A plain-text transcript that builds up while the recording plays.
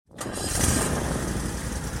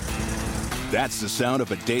That's the sound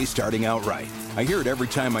of a day starting out right. I hear it every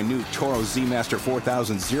time my new Toro Z-Master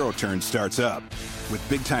 4000 zero-turn starts up. With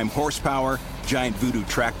big-time horsepower, giant Voodoo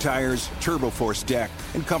track tires, Turbo Force deck,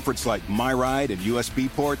 and comforts like MyRide and USB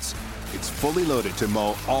ports, it's fully loaded to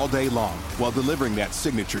mow all day long while delivering that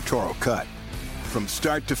signature Toro cut. From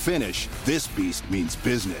start to finish, this beast means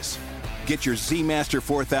business. Get your Z-Master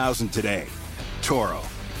 4000 today. Toro.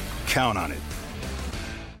 Count on it.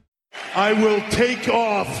 I will take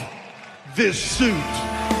off this suit.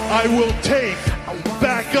 I will take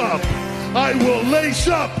back up. I will lace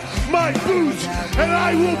up my boots, and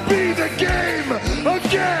I will be the game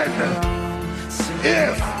again.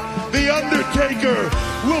 If The Undertaker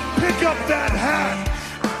will pick up that hat,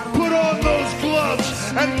 put on those gloves,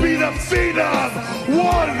 and be the Phenom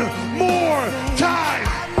one more time.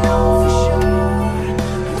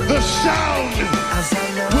 The sound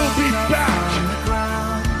will be back.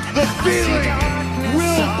 The feeling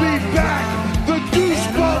will be back. The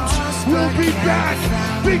goosebumps will be back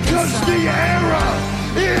because the era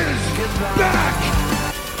is back.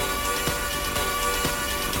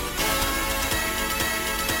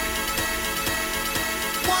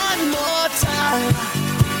 One more time.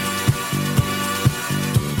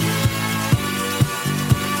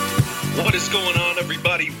 What is going on,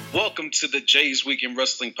 everybody? Welcome to the Jay's Weekend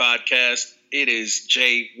Wrestling Podcast. It is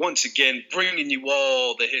Jay once again bringing you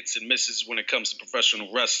all the hits and misses when it comes to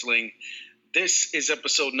professional wrestling. This is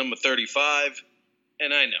episode number 35,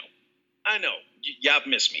 and I know, y'all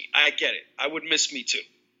miss me. I get it. I would miss me too.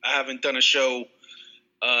 I haven't done a show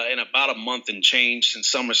in about a month and change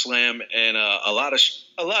since SummerSlam, and a lot of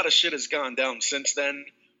shit has gone down since then.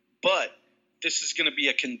 But this is going to be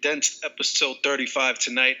a condensed episode 35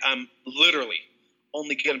 tonight. I'm literally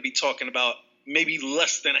only going to be talking about maybe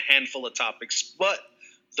less than a handful of topics, but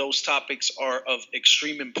those topics are of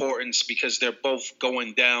extreme importance because they're both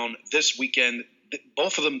going down this weekend,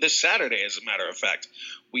 both of them this Saturday, as a matter of fact.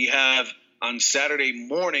 We have on Saturday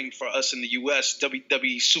morning for us in the U.S.,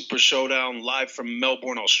 WWE Super Showdown live from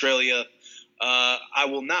Melbourne, Australia. I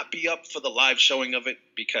will not be up for the live showing of it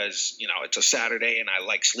because, it's a Saturday and I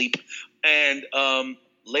like sleep. And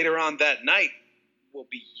later on that night will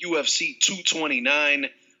be UFC 229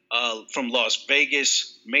 from Las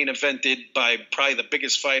Vegas, main evented by probably the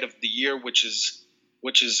biggest fight of the year, which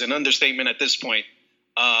is an understatement at this point.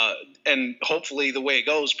 And hopefully the way it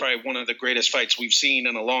goes, probably one of the greatest fights we've seen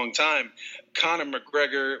in a long time. Conor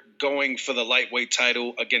McGregor going for the lightweight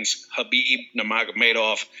title against Khabib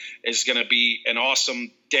Nurmagomedov is going to be an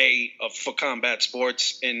awesome day for combat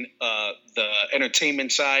sports in the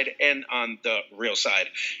entertainment side and on the real side.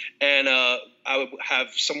 And I would have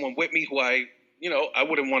someone with me who I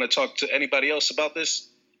wouldn't want to talk to anybody else about this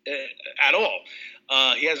at all.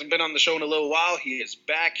 He hasn't been on the show in a little while. He is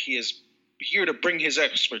back. He is here to bring his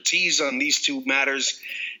expertise on these two matters.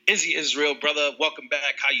 Izzy Israel, brother, welcome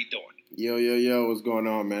back. How you doing? Yo, what's going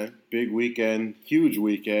on, man? Big weekend, huge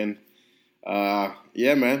weekend. Yeah,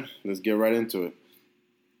 man, let's get right into it.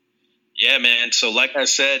 Yeah, man. So like I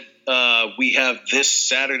said, we have this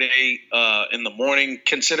Saturday in the morning,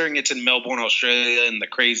 considering it's in Melbourne, Australia, and the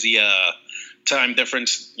crazy time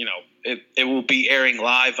difference, it will be airing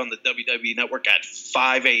live on the WWE Network at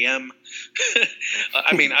 5 a.m.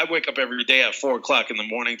 I mean, I wake up every day at 4 o'clock in the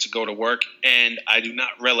morning to go to work, and I do not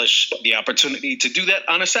relish the opportunity to do that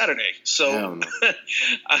on a Saturday. So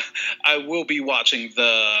I will be watching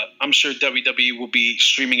I'm sure WWE will be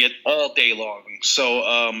streaming it all day long. So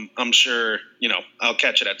I'm sure, I'll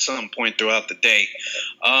catch it at some point throughout the day.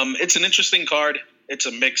 It's an interesting card. It's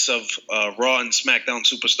a mix of Raw and SmackDown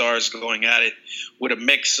superstars going at it with a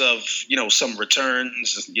mix of, some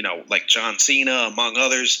returns, like John Cena, among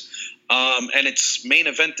others. And it's main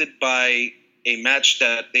evented by a match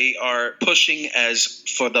that they are pushing as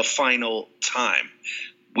for the final time.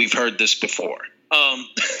 We've heard this before.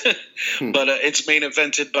 But it's main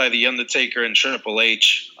evented by The Undertaker and Triple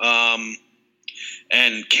H.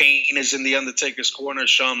 And Kane is in The Undertaker's corner.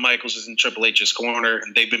 Shawn Michaels is in Triple H's corner.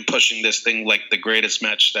 And they've been pushing this thing like the greatest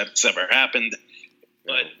match that's ever happened.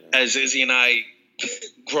 But as Izzy and I,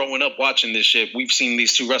 growing up watching this shit, we've seen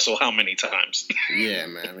these two wrestle how many times? Yeah,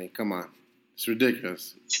 man. I mean, come on. It's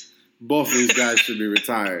ridiculous. Both of these guys should be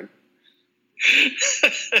retired.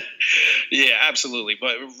 Yeah, absolutely.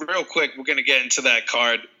 But real quick, we're going to get into that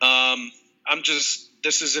card.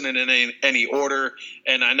 This isn't in any order,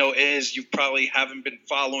 and I know you probably haven't been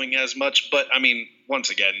following as much, but I mean, once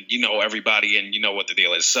again, everybody and you know what the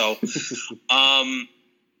deal is. So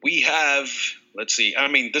we have, let's see, I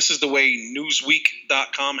mean, this is the way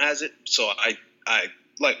Newsweek.com has it. So I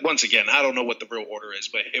once again, I don't know what the real order is,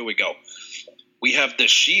 but here we go. We have The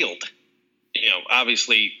Shield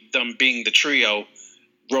obviously them being the trio,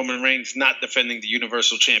 Roman Reigns not defending the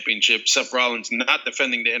Universal Championship, Seth Rollins not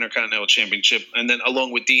defending the Intercontinental Championship, and then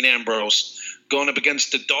along with Dean Ambrose going up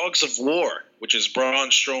against the Dogs of War, which is Braun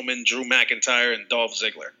Strowman, Drew McIntyre, and Dolph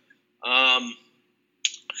Ziggler.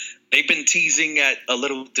 They've been teasing at a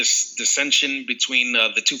little dissension between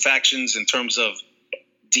the two factions in terms of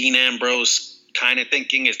Dean Ambrose kind of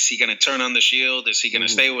thinking, is he going to turn on the Shield? Is he going to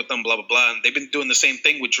stay with them? Blah, blah, blah. And they've been doing the same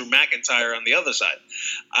thing with Drew McIntyre on the other side.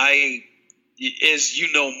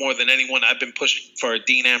 More than anyone, I've been pushing for a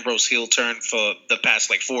Dean Ambrose heel turn for the past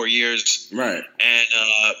 4 years. Right. And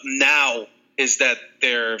now is that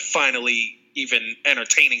they're finally even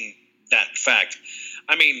entertaining that fact.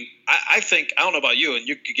 I mean, I think, I don't know about you, and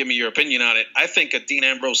you could give me your opinion on it. I think a Dean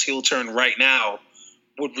Ambrose heel turn right now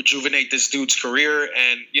would rejuvenate this dude's career.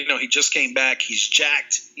 And, he just came back. He's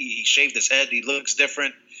jacked. He shaved his head. He looks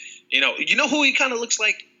different. You know who he kind of looks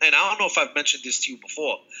like? And I don't know if I've mentioned this to you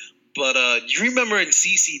before, but you remember in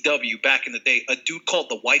CCW back in the day, a dude called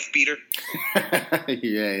the Wife Beater?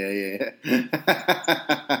 Yeah.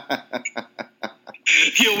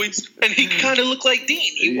 He kind of looked like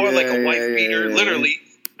Dean. He wore a wife beater, literally,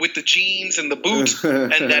 with the jeans and the boots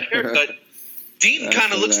and that haircut. Dean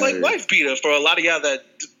kind of looks like wife beater for a lot of y'all that,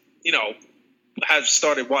 have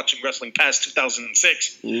started watching wrestling past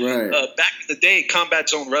 2006. Right. Back in the day, Combat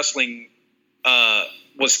Zone Wrestling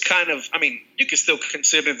was kind of, you could still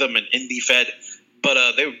consider them an indie fed,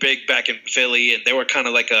 but they were big back in Philly, and they were kind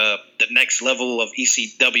of like the next level of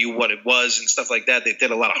ECW, what it was, and stuff like that. They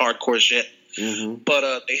did a lot of hardcore shit. Mm-hmm.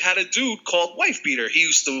 But they had a dude called Wife Beater. He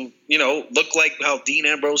used to, look like how Dean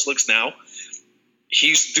Ambrose looks now. He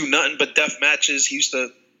used to do nothing but death matches. He used to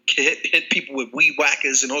hit people with weed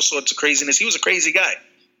whackers and all sorts of craziness. He was a crazy guy.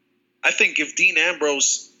 I think if Dean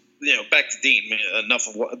Ambrose, back to Dean,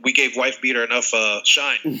 we gave Wife Beater enough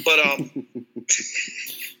shine. But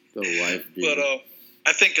the Wife Beater. But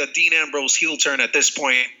I think a Dean Ambrose heel turn at this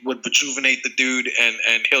point would rejuvenate the dude,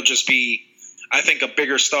 and he'll just be, I think, a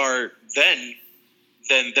bigger star than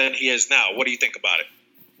he is now. What do you think about it?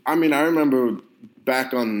 I remember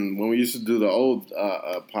back on when we used to do the old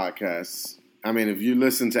podcasts. If you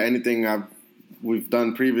listen to anything we've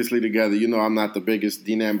done previously together, I'm not the biggest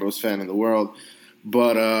Dean Ambrose fan in the world.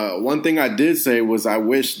 But one thing I did say was I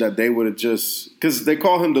wish that they would have just, because they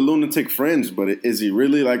call him the lunatic fringe, but is he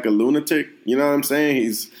really like a lunatic? You know what I'm saying?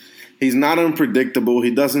 He's not unpredictable.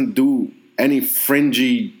 He doesn't do any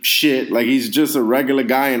fringy shit. He's just a regular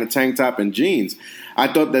guy in a tank top and jeans.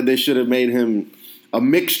 I thought that they should have made him a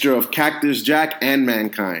mixture of Cactus Jack and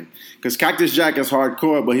Mankind. Because Cactus Jack is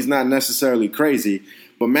hardcore, but he's not necessarily crazy.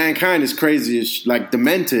 But Mankind is crazy, is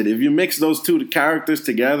demented. If you mix those two characters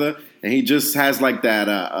together, and he just has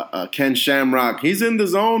that Ken Shamrock, he's in the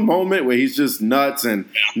zone moment where he's just nuts and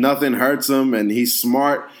nothing hurts him, and he's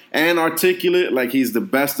smart and articulate, he's the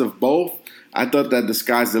best of both. I thought that the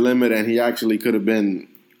sky's the limit, and he actually could have been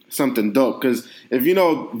something dope. Because if you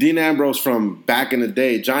know Dean Ambrose from back in the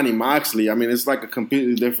day, Johnny Moxley, it's like a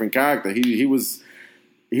completely different character. He's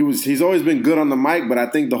always been good on the mic, but I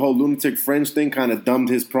think the whole lunatic fringe thing kind of dumbed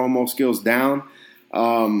his promo skills down.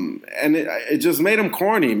 And it just made him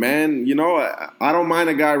corny, man. I don't mind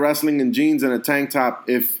a guy wrestling in jeans and a tank top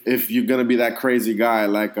if you're gonna be that crazy guy.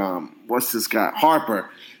 What's this guy? Harper.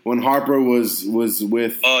 When Harper was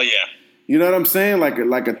with. Oh yeah. You know what I'm saying?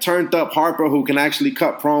 Like a turned up Harper who can actually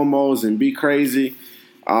cut promos and be crazy.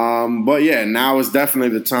 But yeah, now is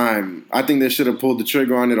definitely the time. I think they should have pulled the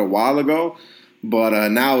trigger on it a while ago. But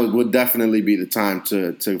now it would definitely be the time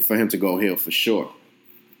for him to go heel for sure.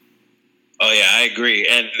 Oh yeah, I agree.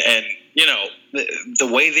 And the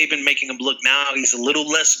way they've been making him look now, he's a little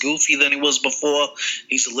less goofy than he was before.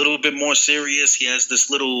 He's a little bit more serious. He has this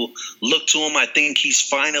little look to him. I think he's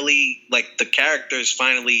finally, the character is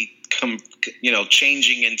finally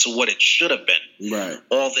changing into what it should have been. Right.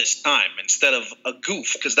 All this time, instead of a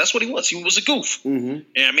goof, because that's what he was. He was a goof. Mm-hmm. You know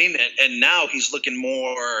what I mean? And now he's looking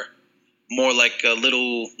more like a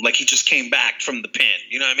little, like he just came back from the pen.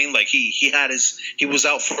 You know what I mean? He was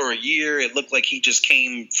out for a year. It looked like he just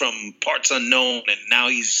came from parts unknown, and now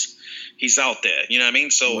he's out there. You know what I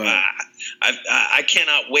mean? So right. I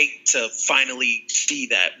cannot wait to finally see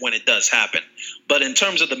that when it does happen. But in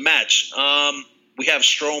terms of the match, we have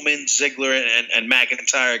Strowman, Ziggler, and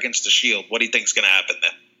McIntyre against the Shield. What do you think is going to happen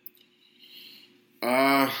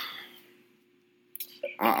there?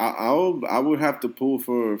 I would have to pull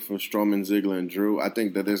for Strowman, Ziggler, and Drew. I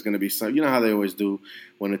think that there's going to be some. You know how they always do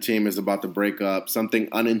when a team is about to break up. Something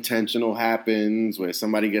unintentional happens where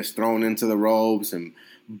somebody gets thrown into the ropes and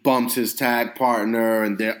bumps his tag partner,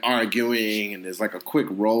 and they're arguing, and there's like a quick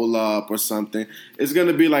roll up or something. It's going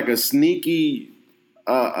to be like a sneaky,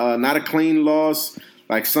 not a clean loss.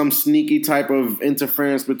 Like some sneaky type of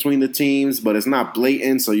interference between the teams, but it's not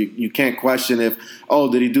blatant, so you can't question if,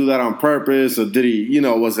 did he do that on purpose, or did he,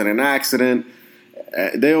 was it an accident?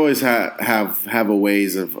 They always have a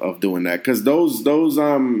ways of doing that, because those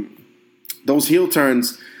heel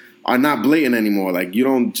turns are not blatant anymore. Like they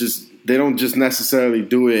don't just necessarily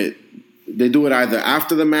do it. They do it either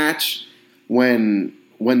after the match, when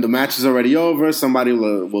the match is already over, somebody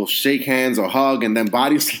will shake hands or hug and then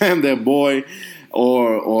body slam their boy.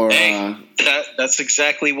 That's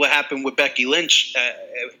exactly what happened with Becky Lynch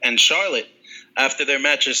and Charlotte. After their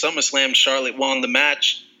match at SummerSlam, Charlotte won the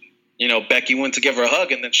match. Becky went to give her a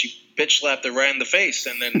hug, and then she bitch slapped her right in the face.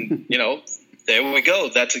 And then, there we go.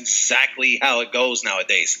 That's exactly how it goes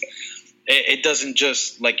nowadays. It doesn't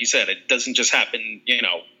just, like you said, it doesn't just happen,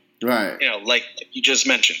 right. Like you just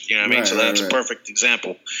mentioned, you know what I mean? Right, so that's right. a perfect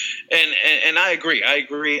example. And I agree.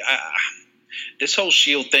 This whole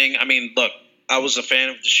Shield thing, I mean, look, I was a fan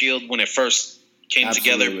of the Shield when it first came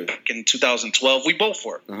together back in 2012. We both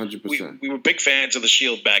were. 100%. We were big fans of the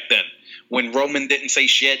Shield back then. When Roman didn't say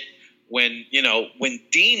shit, when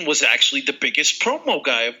Dean was actually the biggest promo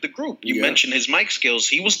guy of the group. You mentioned his mic skills.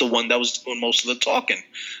 He was the one that was doing most of the talking.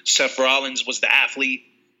 Seth Rollins was the athlete.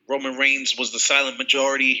 Roman Reigns was the silent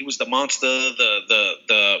majority. He was the monster,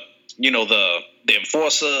 the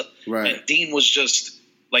enforcer. Right. And Dean was just,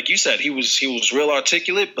 like you said, he was real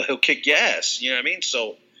articulate, but he'll kick your ass. You know what I mean?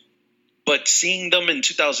 So, but seeing them in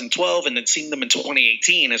 2012 and then seeing them in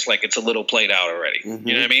 2018, it's like it's a little played out already. Mm-hmm.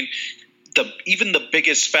 You know what I mean? Even the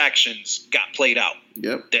biggest factions got played out.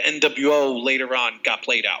 Yep. The NWO later on got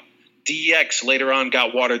played out. DX later on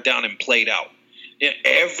got watered down and played out.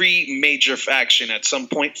 Every major faction at some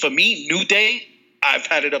point, for me, New Day, I've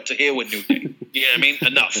had it up to here with New Day. You know what I mean?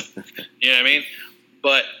 Enough. You know what I mean?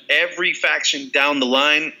 But every faction down the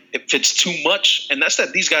line, if it's too much, and that's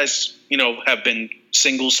that these guys, have been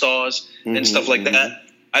single stars and stuff like that.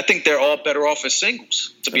 I think they're all better off as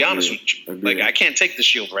singles, to be honest with you. Agreed. Like, I can't take the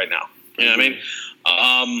Shield right now. You know what I mean?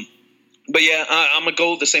 But yeah, I'm going to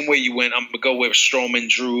go the same way you went. I'm going to go with Strowman,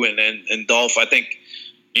 Drew, and Dolph. I think,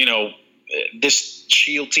 this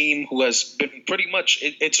Shield team who has been pretty much,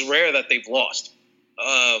 it's rare that they've lost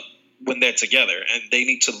when they're together, and they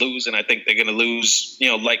need to lose, and I think they're going to lose,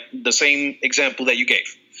 like the same example that you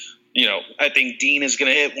gave. I think Dean is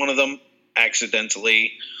going to hit one of them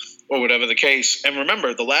accidentally or whatever the case. And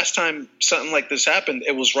remember, the last time something like this happened,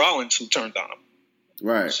 it was Rollins who turned on him.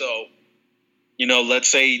 Right. So, let's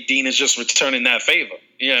say Dean is just returning that favor.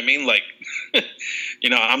 You know what I mean? Like,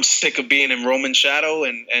 I'm sick of being in Roman's shadow,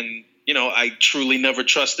 and I truly never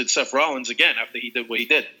trusted Seth Rollins again after he did what he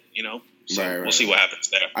did, So right. We'll see what happens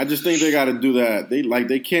there. I just think they got to do that.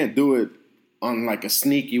 They can't do it on like a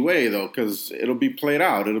sneaky way though, because it'll be played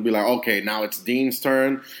out. It'll be like, okay, now it's Dean's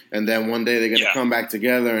turn, and then one day they're gonna come back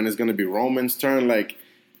together, and it's gonna be Roman's turn. Like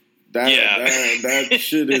that. That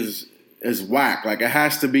shit is whack. Like it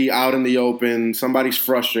has to be out in the open. Somebody's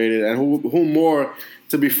frustrated, and who more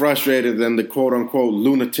to be frustrated than the quote unquote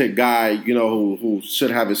lunatic guy, who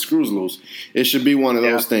should have his screws loose. It should be one of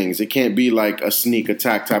those things. It can't be like a sneak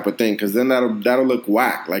attack type of thing, because then that'll look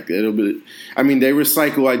whack. Like it'll be. I mean, they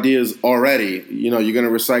recycle ideas already. You're going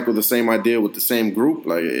to recycle the same idea with the same group.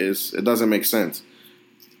 Like it doesn't make sense.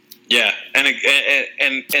 Yeah,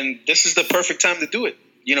 and this is the perfect time to do it.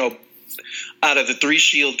 Out of the 3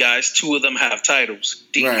 Shield guys, 2 of them have titles.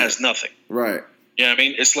 Dean has nothing. Right. You know what I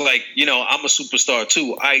mean? It's like, I'm a superstar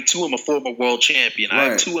too. I too am a former world champion.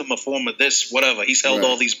 Right. I too am a former this, whatever. He's held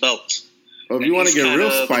all these belts. Well, if you want to get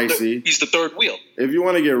real spicy, he's the third wheel. If you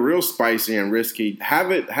want to get real spicy and risky, have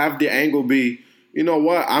the angle be, you know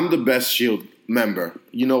what? I'm the best Shield member.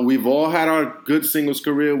 We've all had our good singles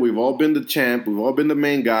career. We've all been the champ. We've all been the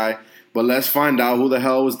main guy. But let's find out who the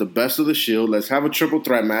hell is the best of the Shield. Let's have a triple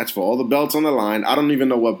threat match for all the belts on the line. I don't even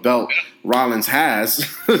know what belt Rollins has.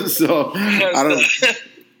 So I don't.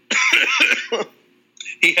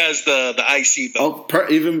 He has the IC belt.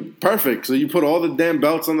 Even perfect. So you put all the damn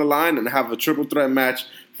belts on the line and have a triple threat match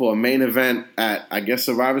for a main event at, I guess,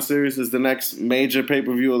 Survivor Series is the next major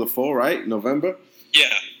pay-per-view of the fall, right? November?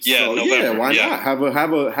 Yeah. So, November. Why not? Have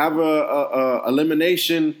a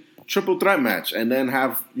elimination triple threat match, and then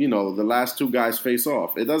have the last 2 guys face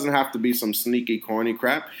off. It doesn't have to be some sneaky, corny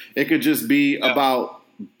crap. It could just be about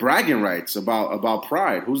bragging rights, about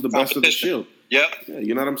pride. Who's the best of the Shield? Yep. Yeah,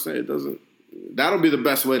 you know what I'm saying? It doesn't. That'll be the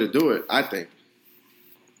best way to do it, I think.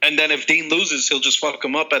 And then if Dean loses, he'll just fuck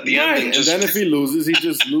him up at the Right. end. And then if he loses, he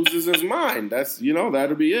just loses his mind. That's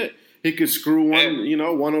that'll be it. He could screw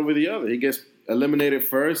one over the other. He gets eliminated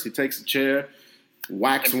first. He takes a chair,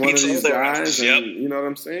 whacks one of these guys, and you know what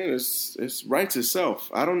I'm saying? It's writes itself.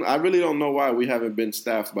 I really don't know why we haven't been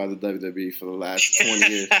staffed by the WWE for the last 20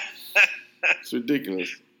 years. It's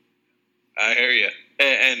ridiculous. I hear you.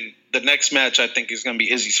 And the next match, I think, is going to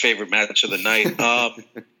be Izzy's favorite match of the night.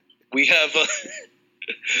 We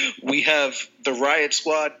have the Riot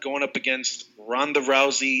Squad going up against Ronda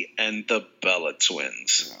Rousey and the Bella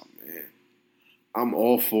Twins. Oh man, I'm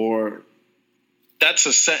all for. That's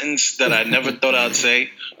a sentence that I never thought I'd say.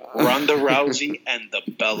 Ronda Rousey and the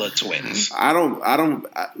Bella Twins. I don't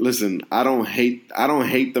listen. I don't hate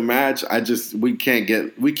the match. We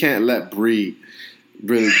can't let Brie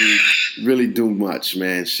really do much,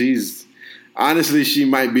 man. Honestly, she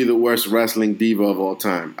might be the worst wrestling diva of all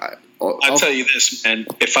time. I'll tell you this, man.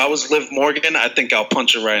 If I was Liv Morgan, I think I'll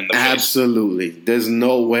punch her right in the face. Absolutely. There's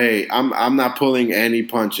no way. I'm not pulling any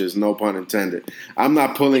punches, no pun intended. I'm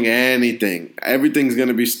not pulling anything. Everything's going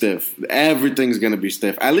to be stiff. Everything's going to be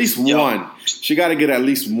stiff. At least one. She got to get at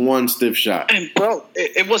least one stiff shot. And, bro,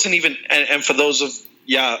 it wasn't even – and for those of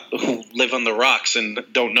y'all who live on the rocks and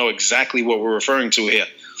don't know exactly what we're referring to here,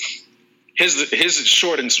 his is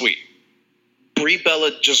short and sweet. Brie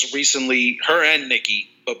Bella just recently – her and Nikki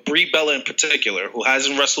 – but Brie Bella in particular, who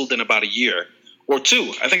hasn't wrestled in about a year or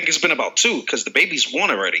two. I think it's been about 2 because the baby's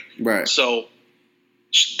 1 already. Right. So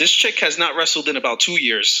this chick has not wrestled in about 2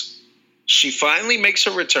 years. She finally makes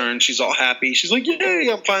her return. She's all happy. She's like,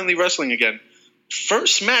 yay, I'm finally wrestling again.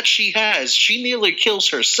 First match she has, she nearly kills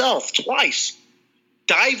herself twice.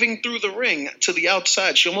 Diving through the ring to the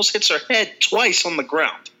outside. She almost hits her head twice on the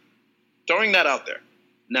ground. Throwing that out there.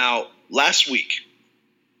 Now, last week,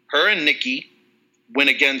 her and Nikki went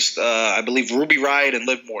against, I believe, Ruby Riott and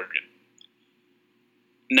Liv Morgan.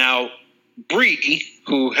 Now, Brie,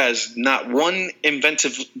 who has not one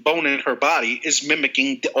inventive bone in her body, is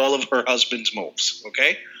mimicking all of her husband's moves,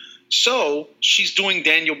 okay? So she's doing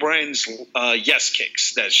Daniel Bryan's yes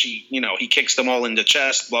kicks, that he kicks them all in the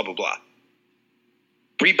chest, blah, blah, blah.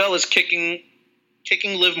 Brie Bella's kicking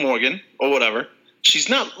Liv Morgan, or whatever. She's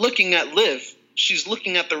not looking at Liv. She's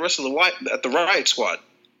looking at the rest of the Riot Squad.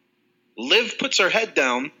 Liv puts her head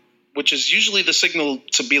down, which is usually the signal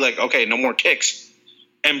to be like, okay, no more kicks.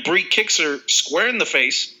 And Brie kicks her square in the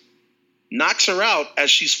face, knocks her out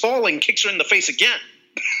as she's falling, kicks her in the face again.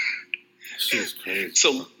 She's crazy.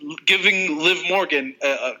 So giving Liv Morgan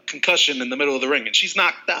a concussion in the middle of the ring, and she's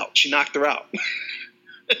knocked out. She knocked her out.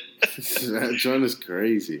 That joint is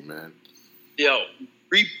crazy, man. Yo,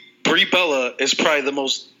 Brie Bella is probably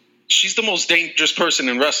she's the most dangerous person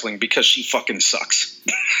in wrestling because she fucking sucks.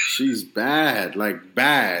 She's bad, like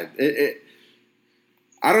bad.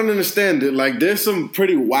 I don't understand it. Like, there's some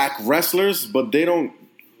pretty whack wrestlers, but they don't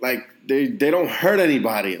they don't hurt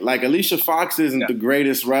anybody. Like, Alicia Fox isn't the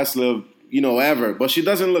greatest wrestler ever, but she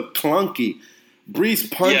doesn't look clunky. Brie's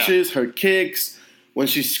punches, her kicks, when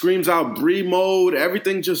she screams out Brie mode,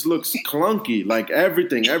 everything just looks clunky. Like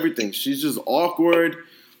everything. She's just awkward.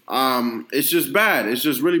 It's just bad. It's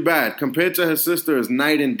just really bad. Compared to her sister, it's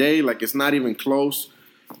night and day. Like, it's not even close.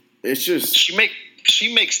 It's just she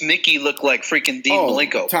makes Nikki look like freaking Dean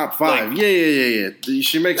Malenko. Top 5. Yeah.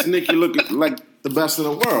 She makes Nikki look like the best in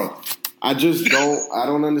the world. I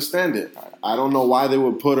don't understand it. I don't know why they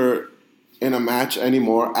would put her in a match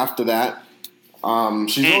anymore after that.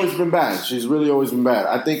 She's always been bad. She's really always been bad.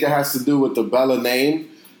 I think it has to do with the Bella name.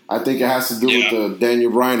 I think it has to do with the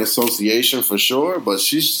Daniel Bryan association for sure, but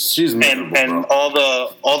she's miserable, and all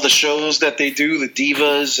the shows that they do, the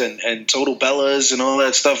Divas and Total Bellas and all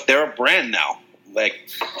that stuff, they're a brand now. Like,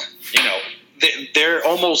 they're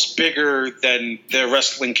almost bigger than their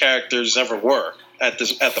wrestling characters ever were at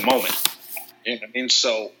the moment. You know what I mean?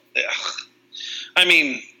 So,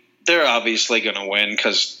 they're obviously going to win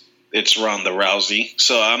because it's Ronda Rousey.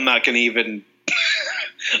 So I'm not going to even.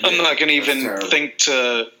 I'm not going to even think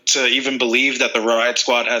to even believe that the Riot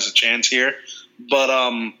Squad has a chance here. But,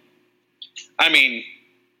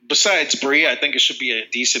 besides Brie, I think it should be a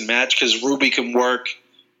decent match because Ruby can work.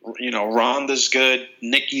 Ronda's good.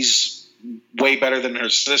 Nikki's way better than her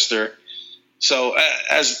sister. So,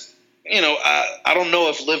 I don't know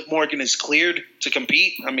if Liv Morgan is cleared to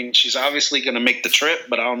compete. She's obviously going to make the trip,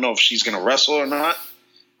 but I don't know if she's going to wrestle or not.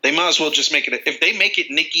 They might as well just make it. If they make it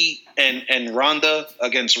Nikki and Ronda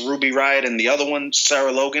against Ruby Riott and the other one,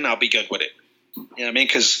 Sarah Logan, I'll be good with it. You know what I mean?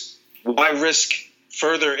 Because why risk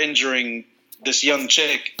further injuring this young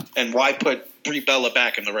chick and why put Brie Bella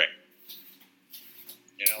back in the ring?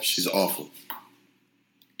 You know, she's awful.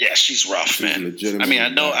 Yeah, she's rough, man. I mean,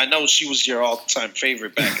 I know she was your all-time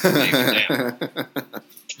favorite back in the day.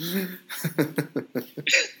 Damn.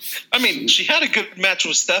 I mean, she had a good match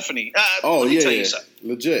with Stephanie.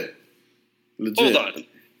 Legit. Hold on.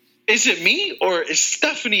 Is it me or is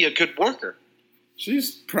Stephanie a good worker?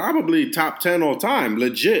 She's probably top 10 all time.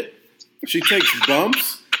 Legit. She takes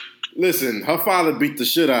bumps. Listen, her father beat the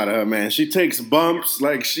shit out of her, man. She takes bumps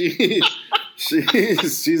like she's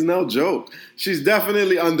no joke. She's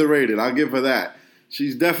definitely underrated. I'll give her that.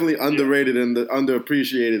 She's definitely underrated and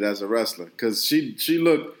underappreciated as a wrestler because she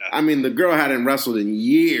looked. I mean, the girl hadn't wrestled in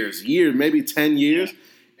years, maybe 10 years,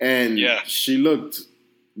 and she looked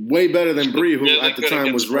way better than Brie, who at the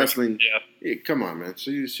time was wrestling. Yeah, come on, man.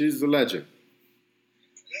 She's the legend.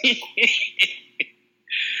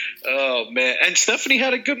 Oh man! And Stephanie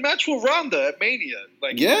had a good match with Ronda at Mania.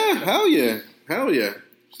 Hell yeah.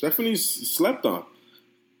 Stephanie's slept on.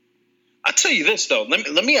 I'll tell you this though.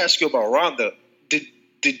 Let me ask you about Ronda.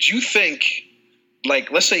 Did you think,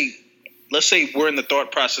 like, let's say we're in the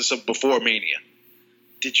thought process of before Mania.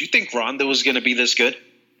 Did you think Ronda was going to be this good?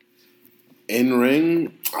 In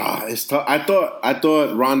ring, it's tough. I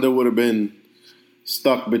thought Ronda would have been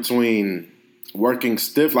stuck between working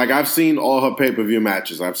stiff. Like, I've seen all her pay-per-view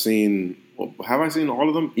matches. Have I seen all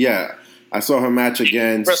of them? Yeah, I saw her match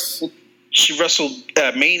against. She wrestled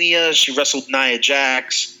Mania. She wrestled Nia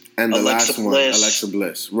Jax. And the last one, Alexa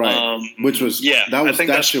Bliss, right? Which was I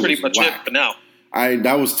think that's pretty much it for now.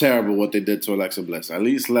 That was terrible what they did to Alexa Bliss. At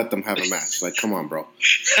least let them have a match. Like, come on, bro.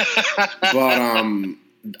 But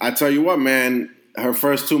I tell you what, man, her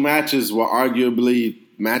first two matches were arguably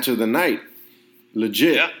match of the night,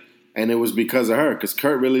 legit, and it was because of her. Because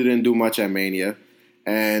Kurt really didn't do much at Mania,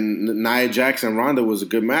 and Nia Jax and Ronda was a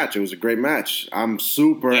good match. It was a great match. I'm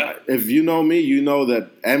super. Yeah. If you know me, you know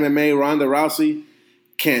that MMA Ronda Rousey.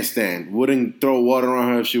 Can't stand. Wouldn't throw water on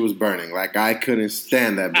her if she was burning. Like, I couldn't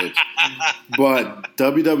stand that bitch. But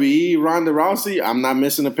WWE Ronda Rousey, I'm not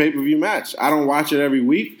missing a pay-per-view match. I don't watch it every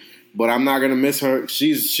week, but I'm not going to miss her.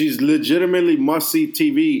 She's legitimately must-see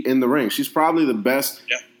TV in the ring. She's probably the best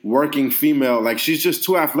working female. Like, she's just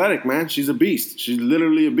too athletic, man. She's a beast. She's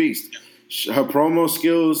literally a beast. Her promo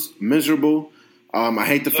skills, miserable. I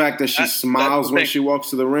hate the fact that she smiles when she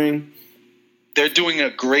walks to the ring. They're doing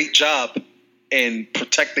a great job in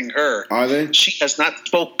protecting her. Are they? She has not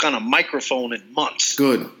spoken on a microphone in months.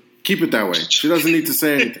 Good. Keep it that way. She doesn't need to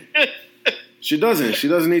say anything. She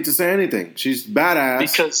doesn't need to say anything. She's badass.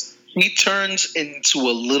 Because she turns into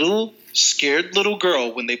a little scared little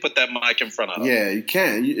girl when they put that mic in front of her. Yeah, you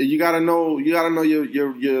can't. You gotta know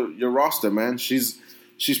your roster, man. She's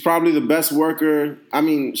probably the best worker. I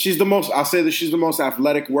mean, I'll say that she's the most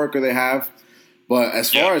athletic worker they have. But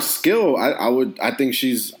as far as skill, I think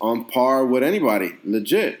she's on par with anybody.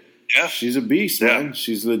 Legit. Yeah. She's a beast, man.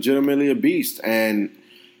 She's legitimately a beast. And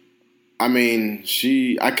I mean,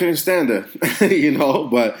 I couldn't stand her,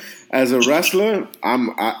 but as a wrestler,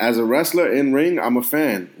 in ring, I'm a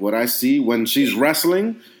fan. What I see when she's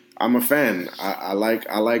wrestling, I'm a fan. I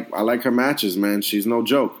like her matches, man. She's no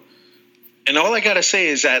joke. And all I gotta say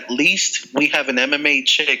is, at least we have an MMA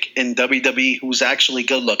chick in WWE who's actually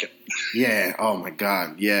good looking. Yeah. Oh my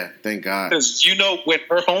God. Yeah. Thank God. Because when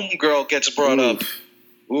her homegirl gets brought up,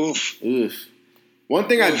 oof. One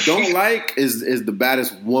thing I don't like is the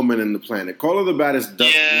baddest woman in the planet. Call her the baddest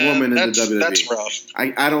woman in the WWE. That's rough.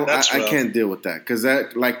 I can't deal with that because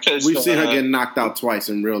we've seen her get knocked out twice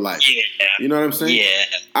in real life. Yeah. You know what I'm saying? Yeah.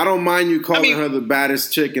 I don't mind you calling her the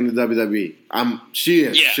baddest chick in the WWE. She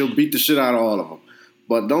is. Yeah. She'll beat the shit out of all of them.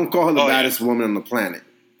 But don't call her the baddest woman on the planet.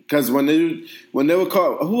 Because when they were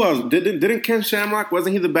called, who else? Didn't Ken Shamrock,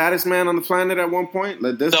 wasn't he the baddest man on the planet at one point?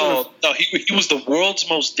 No, he was the world's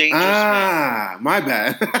most dangerous man. Ah, my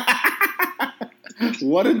bad.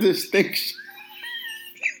 What a distinction.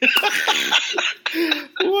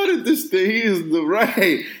 What a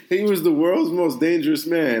distinction. He was the world's most dangerous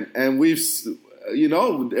man. And we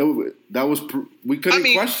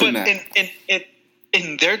couldn't question that.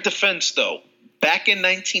 In their defense, though, back in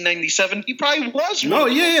 1997, he probably was.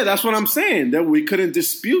 That's what I'm saying. That we couldn't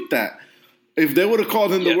dispute that. If they would have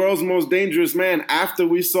called him the world's most dangerous man after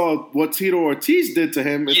we saw what Tito Ortiz did to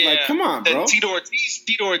him, it's like, come on, bro. Tito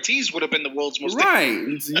Ortiz would have been the world's most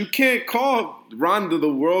dangerous. Right. You can't call Ronda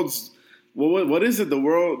the world's what is it?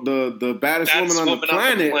 The baddest woman on the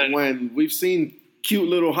planet when we've seen cute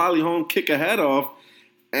little Holly Holm kick her head off.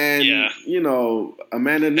 And,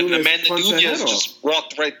 Amanda Nunes punched her head off. Just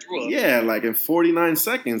walked right through her. Yeah, like in 49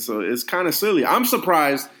 seconds. So it's kind of silly. I'm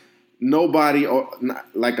surprised nobody,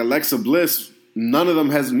 like Alexa Bliss, none of them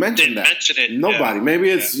has mentioned that. Mention it. Nobody. Yeah. Maybe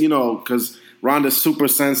it's, because Ronda's super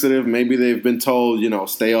sensitive. Maybe they've been told,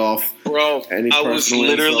 stay off. Bro, any I was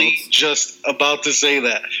literally insults. just about to say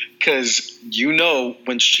that because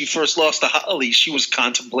when she first lost to Holly, she was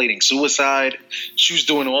contemplating suicide. She was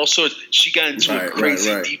doing all sorts. She got into a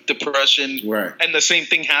crazy deep depression. Right. And the same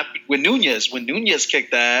thing happened with Nunes. When Nunes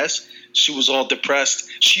kicked ass, she was all depressed.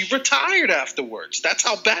 She retired afterwards. That's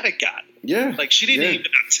how bad it got. Yeah. Like she didn't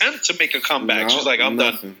even attempt to make a comeback. She was like, I'm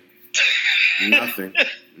done.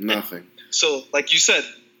 Nothing. So, like you said,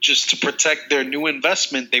 just to protect their new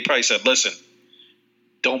investment, they probably said, listen,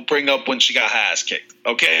 don't bring up when she got her ass kicked,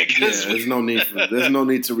 okay? There's no need for it. There's no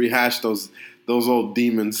need to rehash those old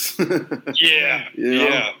demons.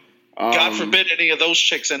 Yeah. God forbid any of those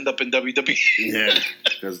chicks end up in WWE. Yeah,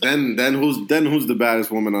 because then who's the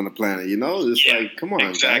baddest woman on the planet? It's like, come on,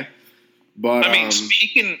 exactly. guy. But I mean,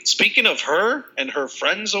 speaking of her and her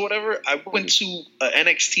friends or whatever, I went to an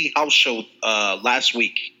NXT house show last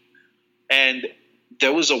week, and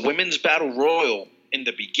there was a women's battle royal in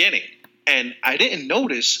the beginning, and I didn't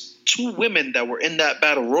notice two women that were in that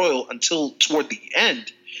battle royal until toward the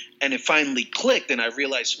end, and it finally clicked, and I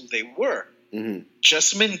realized who they were. Mm-hmm.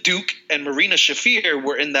 Jessamine Duke and Marina Shafir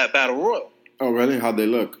were in that battle royal. Oh, really? How'd they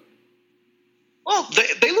look? Well,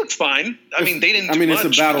 they looked fine. I mean, they didn't. It's a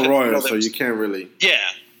battle royal, so you can't really.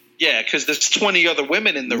 Yeah, because there's 20 other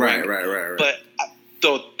women in the ring. Right. But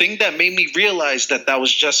the thing that made me realize that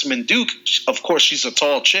was Jessamine Duke. Of course, she's a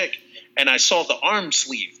tall chick, and I saw the arm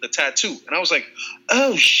sleeve, the tattoo, and I was like,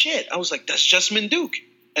 "Oh shit!" I was like, "That's Jessamine Duke,"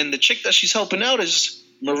 and the chick that she's helping out is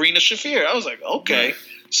Marina Shafir. I was like, "Okay." Right.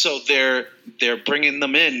 So they're bringing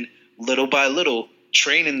them in little by little,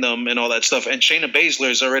 training them and all that stuff. And Shayna Baszler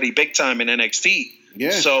is already big time in NXT.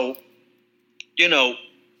 Yeah. So,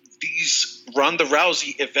 these Ronda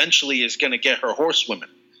Rousey eventually is going to get her horsewomen.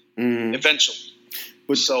 Mm-hmm. Eventually.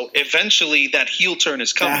 But so eventually that heel turn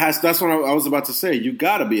is coming. That's what I was about to say. You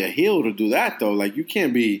got to be a heel to do that, though. Like, you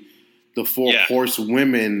can't be the four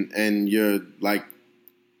horsewomen and you're like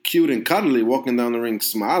cute and cuddly walking down the ring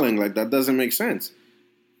smiling. Like, that doesn't make sense.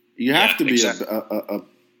 You have to be a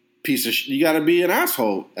piece of you got to be an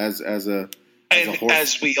asshole as a horse.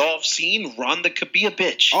 As we all have seen, Ronda could be a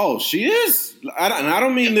bitch. Oh, she is. I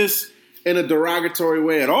don't mean this in a derogatory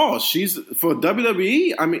way at all. She's for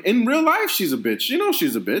WWE. I mean, in real life, she's a bitch.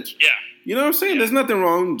 She's a bitch. Yeah. You know what I'm saying? Yeah. There's nothing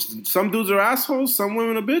wrong. Some dudes are assholes. Some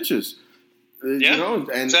women are bitches.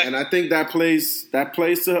 And I think that plays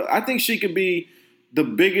to her. I think she could be the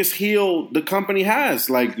biggest heel the company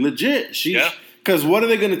has. Like, legit. Because what are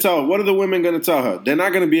they going to tell her? What are the women going to tell her? They're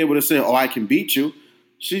not going to be able to say, "Oh, I can beat you."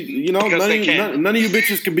 None of you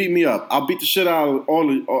bitches can beat me up. I'll beat the shit out of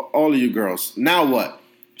all of you girls. Now what?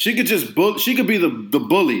 She could just she could be the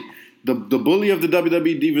bully, the bully of the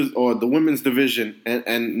WWE Divas or the women's division,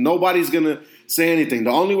 and nobody's going to say anything. The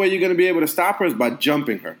only way you're going to be able to stop her is by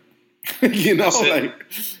jumping her. And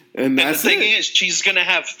the thing is, she's going to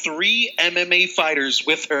have 3 MMA fighters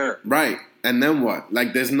with her. Right. And then what?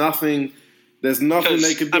 Like, there's nothing they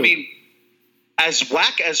could do. I mean, as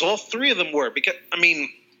whack as all 3 of them were, because,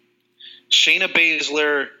 Shayna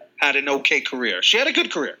Baszler had an okay career. She had a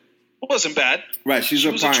good career. It wasn't bad. Right, she's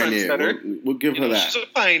a pioneer. We'll give her that. She's a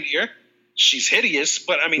pioneer. She's hideous,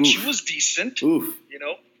 but, she was decent. Oof.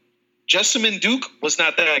 Jessamine Duke was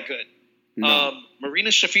not that good. No. Marina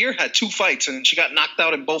Shafir had 2 fights, and she got knocked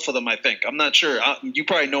out in both of them, I think. I'm not sure. You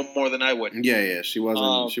probably know more than I would. Yeah, she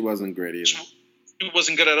wasn't great either. She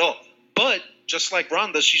wasn't good at all. But just like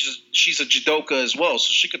Ronda, she's a judoka as well, so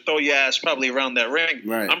she could throw your ass probably around that ring.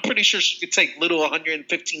 Right. I'm pretty sure she could take little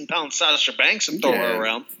 115-pound Sasha Banks and throw her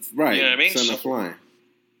around. Right. You know what I mean? Send her flying.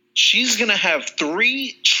 She's going to have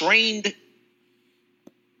 3 trained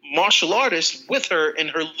martial artists with her in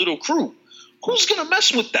her little crew. Who's going to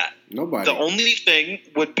mess with that? Nobody. The only thing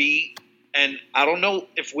would be, and I don't know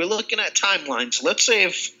if we're looking at timelines, let's say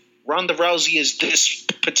if Ronda Rousey is this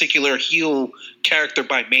particular heel character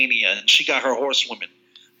by Mania, and she got her horsewoman.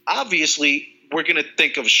 Obviously, we're going to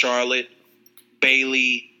think of Charlotte,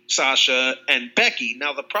 Bayley, Sasha, and Becky.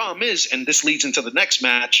 Now, the problem is, and this leads into the next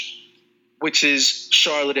match, which is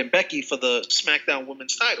Charlotte and Becky for the SmackDown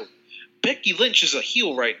Women's title. Becky Lynch is a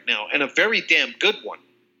heel right now, and a very damn good one.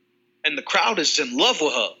 And the crowd is in love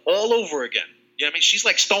with her all over again. You know what I mean? She's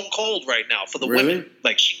like Stone Cold right now for the women.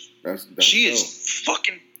 Like, she is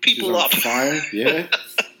fucking people up. Fire, yeah.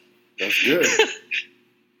 That's good.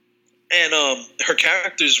 And her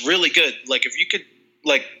character is really good. Like, if you could,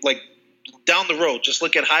 like down the road, just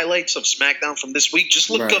look at highlights of SmackDown from this week. Just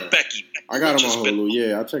look up Becky. I got him on Hulu.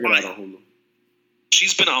 Yeah, I'll check it out on Hulu.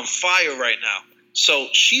 She's been on fire right now. So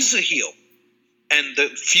she's a heel. And the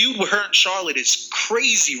feud with her and Charlotte is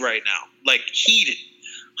crazy right now. Like, heated.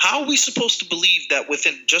 how are we supposed to believe that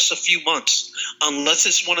within just a few months, unless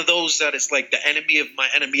it's one of those that is like the enemy of my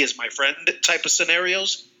enemy is my friend type of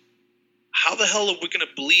scenarios, how the hell are we going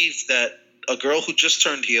to believe that a girl who just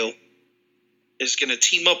turned heel is going to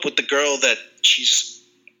team up with the girl that she's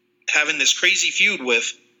having this crazy feud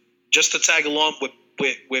with just to tag along with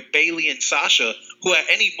Bayley and Sasha, who at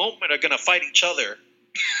any moment are going to fight each other,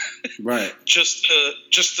 right? just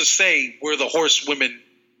to say we're the horsewomen.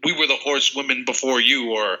 We were the horsewomen before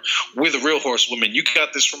you, or we're the real horsewomen. You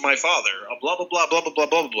got this from my father. Blah blah blah blah blah blah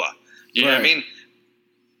blah blah. You know what I mean?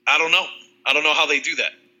 I don't know. I don't know how they do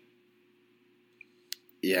that.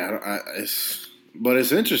 Yeah, but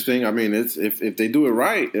it's interesting. I mean, it's if they do it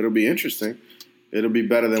right, it'll be interesting. It'll be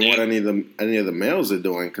better than what any of the males are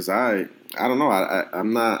doing. Because I don't know.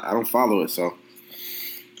 I don't follow it. So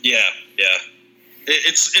yeah,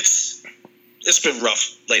 it's been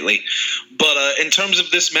rough lately. But in terms of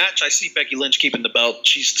this match, I see Becky Lynch keeping the belt.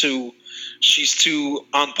 She's too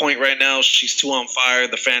on point right now. She's too on fire.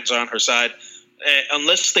 The fans are on her side.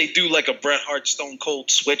 Unless they do like a Bret Hart Stone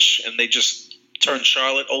Cold switch and they just turn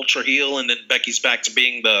Charlotte ultra heel, and then Becky's back to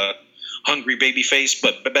being the hungry baby face.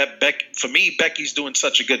 But for me, Becky's doing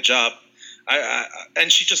such a good job.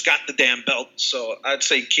 And she just got the damn belt, so I'd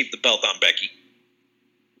say keep the belt on Becky.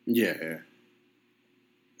 Yeah.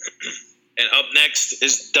 And up next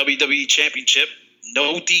is WWE Championship.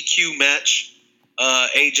 No DQ match.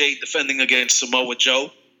 AJ defending against Samoa Joe.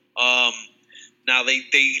 Now they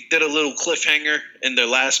did a little cliffhanger in their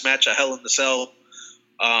last match at Hell in the Cell.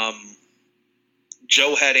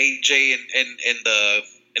 Joe had AJ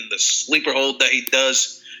in the sleeper hold that he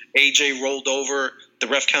does. AJ rolled over. The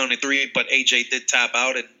ref counted 3, but AJ did tap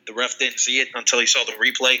out, and the ref didn't see it until he saw the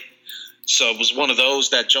replay. So it was one of those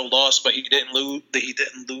that Joe lost, but he didn't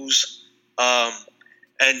lose.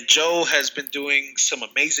 And Joe has been doing some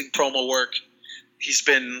amazing promo work. He's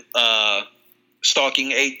been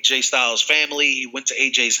stalking AJ Styles' family. He went to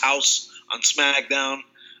AJ's house on SmackDown.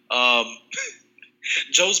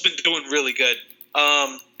 Joe's been doing really good.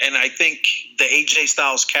 And I think the AJ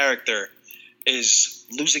Styles character is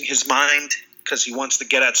losing his mind because he wants to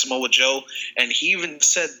get at Samoa Joe. And he even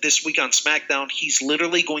said this week on SmackDown, he's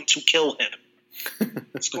literally going to kill him.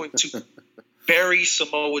 He's going to bury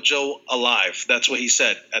Samoa Joe alive. That's what he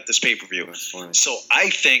said at this pay-per-view. So I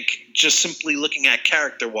think, just simply looking at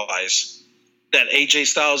character-wise, that AJ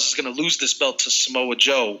Styles is going to lose this belt to Samoa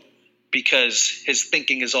Joe because his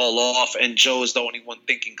thinking is all off, and Joe is the only one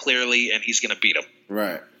thinking clearly, and he's going to beat him.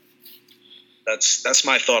 Right. That's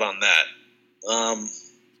my thought on that.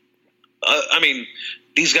 I mean,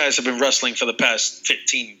 these guys have been wrestling for the past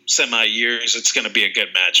 15 semi-years. It's going to be a good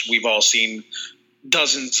match. We've all seen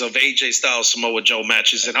dozens of AJ Styles Samoa Joe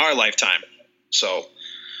matches in our lifetime. So,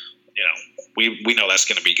 we know that's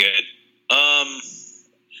going to be good.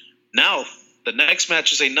 Now, the next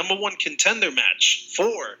match is a number 1 contender match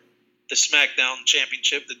for the SmackDown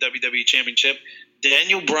Championship, the WWE Championship.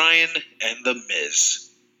 Daniel Bryan and The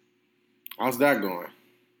Miz. How's that going?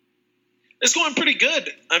 It's going pretty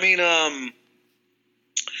good. I mean,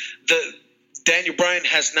 the Daniel Bryan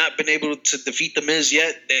has not been able to defeat The Miz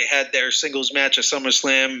yet. They had their singles match at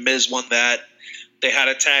SummerSlam. Miz won that. They had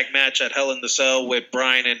a tag match at Hell in the Cell with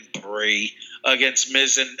Bryan and Bray against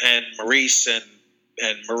Miz and Maurice, and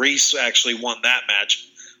Maurice actually won that match.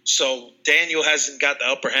 So Daniel hasn't got the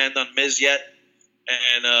upper hand on Miz yet,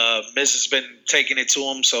 and Miz has been taking it to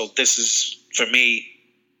him. So this is, for me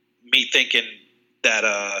thinking that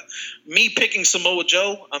me picking Samoa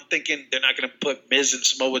Joe, I'm thinking they're not going to put Miz and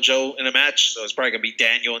Samoa Joe in a match, so it's probably going to be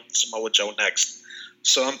Daniel and Samoa Joe next.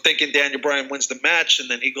 So I'm thinking Daniel Bryan wins the match, and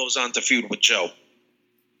then he goes on to feud with Joe.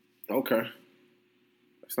 Okay.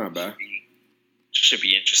 That's not bad. Should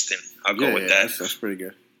be interesting. I'll go with that. That's pretty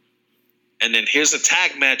good. And then here's a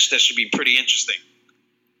tag match that should be pretty interesting.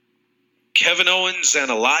 Kevin Owens and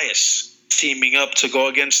Elias teaming up to go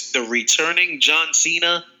against the returning John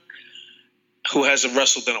Cena, who hasn't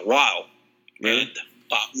wrestled in a while, and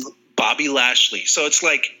Bobby Lashley. So it's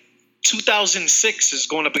like 2006 is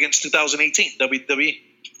going up against 2018 WWE.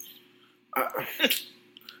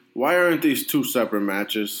 Why aren't these 2 separate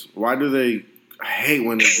matches? Why do they? I hate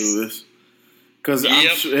when they do this. Because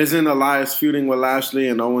isn't Elias feuding with Lashley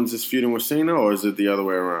and Owens is feuding with Cena, or is it the other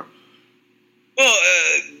way around? Well,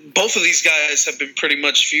 both of these guys have been pretty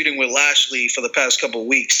much feuding with Lashley for the past couple of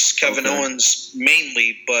weeks. Kevin Owens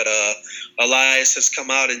mainly, but Elias has come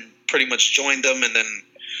out and pretty much joined them. And then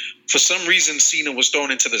for some reason, Cena was thrown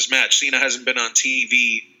into this match. Cena hasn't been on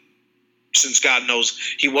TV since God knows.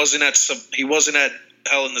 He wasn't at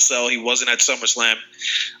Hell in the Cell. He wasn't at SummerSlam.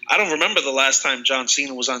 I don't remember the last time John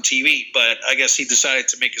Cena was on TV, but I guess he decided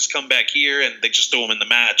to make his comeback here, and they just threw him in the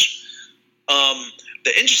match.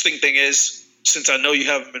 The interesting thing is, since I know you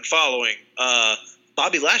haven't been following,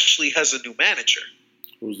 Bobby Lashley has a new manager.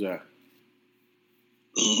 Who's that?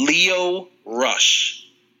 Lio Rush.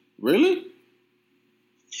 Really?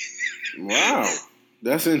 Wow.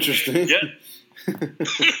 That's interesting. Yeah.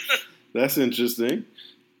 That's interesting.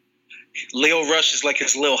 Lio Rush is like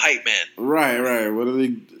his little hype man. Right. What are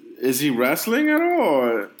they? Is he wrestling at all?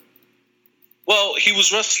 Or? Well, he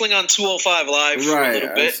was wrestling on 205 Live for a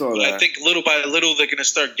little bit. I saw that. I think little by little they're going to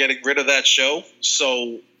start getting rid of that show.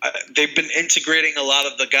 So they've been integrating a lot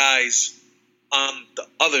of the guys on the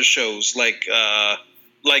other shows, like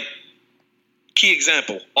key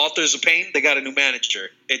example, Authors of Pain. They got a new manager.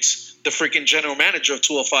 It's the freaking general manager of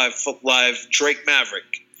 205 Live, Drake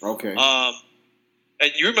Maverick. Okay.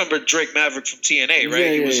 And you remember Drake Maverick from TNA, right?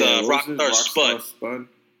 Yeah, he was Rockstar Spud.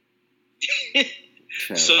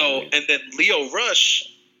 So, and then Lio Rush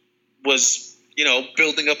was,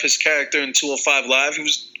 building up his character in 205 Live. He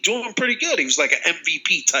was doing pretty good. He was like an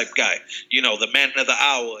MVP type guy, the man of the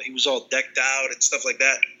hour. He was all decked out and stuff like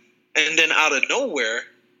that. And then out of nowhere,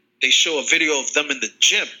 they show a video of them in the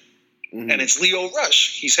gym, and it's Lio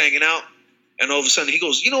Rush. He's hanging out, and all of a sudden he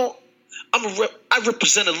goes, I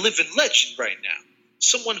represent a living legend right now.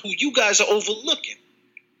 Someone who you guys are overlooking.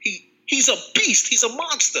 He's a beast. He's a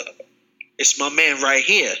monster. It's my man right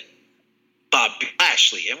here, Bobby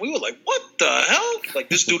Lashley. And we were like, what the hell? Like,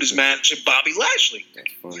 this dude is managing Bobby Lashley.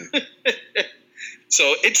 That's funny.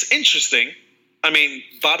 So it's interesting. I mean,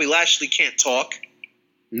 Bobby Lashley can't talk.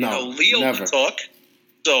 No, Leo never. can talk.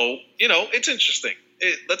 So, it's interesting.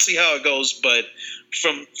 Let's see how it goes. But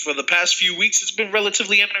for the past few weeks, it's been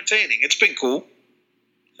relatively entertaining. It's been cool.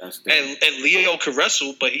 And Leo can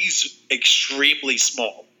wrestle, but he's extremely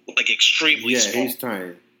small. Like, extremely small. Yeah, he's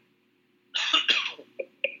tiny.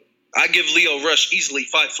 I give Lio Rush easily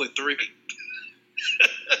 5'3",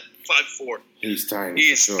 5'4". He's tiny.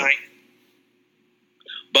 He is tiny.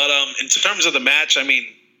 But in terms of the match, I mean,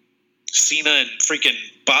 Cena and freaking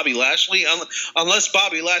Bobby Lashley. Unless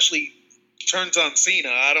Bobby Lashley turns on Cena,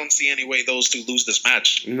 I don't see any way those two lose this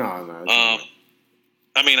match. No.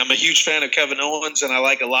 I mean, I'm a huge fan of Kevin Owens and I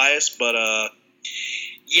like Elias, but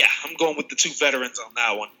yeah, I'm going with the two veterans on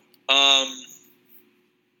that one.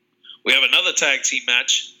 We have another tag team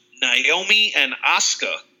match. Naomi and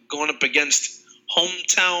Asuka going up against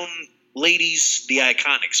hometown ladies, the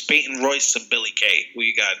Iconics, Peyton Royce and Billie Kay. Who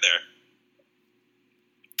you got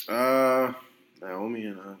there? Naomi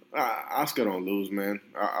and Asuka don't lose, man.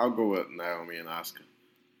 I'll go with Naomi and Asuka.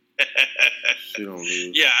 She don't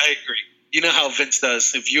lose. Yeah, I agree. You know how Vince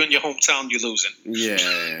does. If you're in your hometown, you're losing. Yeah,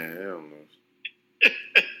 they don't lose.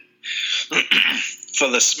 For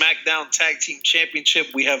the SmackDown Tag Team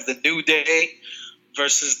Championship, we have the New Day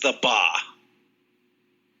versus the Bar.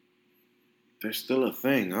 They're still a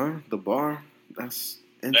thing, huh? The Bar? That's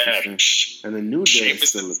interesting. And the New Day is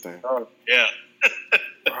still a thing. Oh, yeah.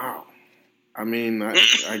 Wow. I mean, I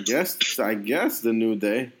guess the New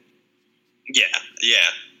Day. Yeah.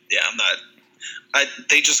 I'm not.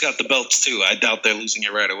 They just got the belts too. I doubt they're losing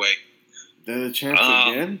it right away. They're the champs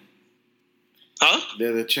again? Huh?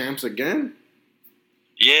 They're the champs again?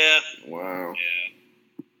 Yeah. Wow.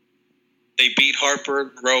 Yeah. They beat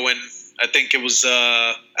Harper, Rowan. I think it was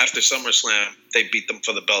after SummerSlam. They beat them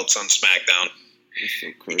for the belts on SmackDown. That's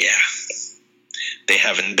so crazy. Yeah. They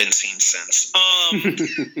haven't been seen since.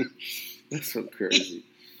 That's so crazy.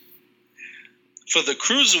 For the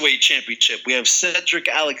Cruiserweight Championship, we have Cedric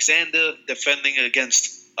Alexander defending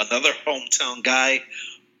against another hometown guy,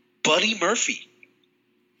 Buddy Murphy.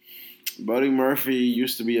 Buddy Murphy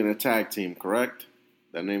used to be in a tag team, correct?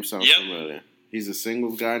 That name sounds familiar. He's a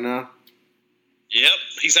singles guy now? Yep.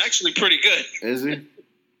 He's actually pretty good. Is he? Yeah,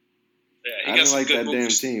 I didn't like that damn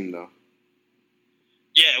team, though.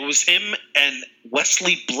 Yeah, it was him and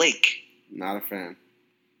Wesley Blake. Not a fan.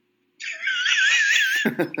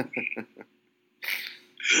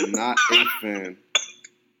 Not a fan.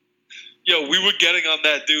 Yo, we were getting on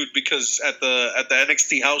that dude because at the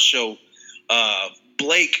NXT house show,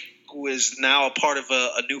 Blake, who is now a part of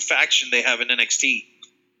a new faction they have in NXT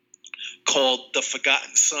called the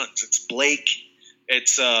Forgotten Sons. It's Blake.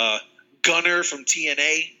 It's Gunner from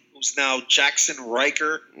TNA, who's now Jackson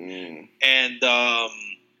Riker, and I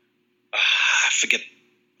forget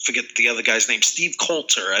the other guy's name. Steve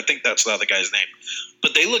Coulter, I think that's the other guy's name.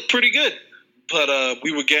 But they look pretty good. But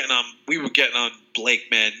we were getting on Blake,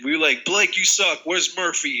 man. We were like, Blake, you suck. Where's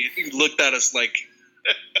Murphy? And he looked at us like,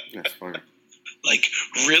 that's funny. like,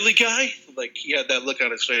 really, guy? Like, he had that look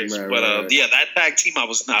on his face. Right, but, right. yeah, that tag team I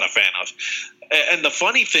was not a fan of. And the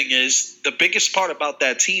funny thing is, the biggest part about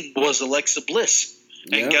that team was Alexa Bliss.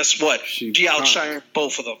 And Yep. guess what? She She outshined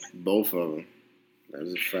both of them. Both of them. That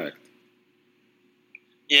is a fact.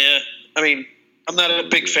 Yeah, I mean, I'm not a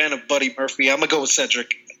big fan of Buddy Murphy. I'm going to go with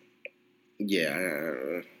Cedric. Yeah,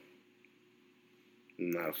 I'm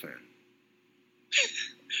not a fan.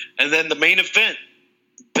 And then the main event,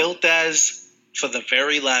 built as for the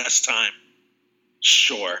very last time.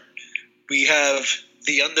 Sure. We have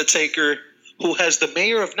The Undertaker, who has the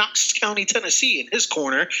mayor of Knox County, Tennessee in his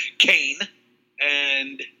corner, Kane.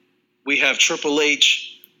 And we have Triple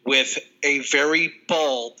H with a very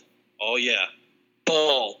bald,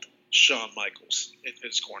 bald Shawn Michaels in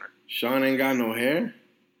his corner. Shawn ain't got no hair?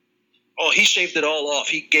 Oh, he shaved it all off.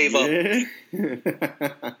 He gave up.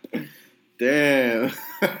 Damn.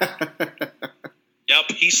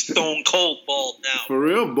 Yep, he's stone cold bald now. For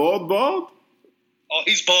real? Bald? Oh,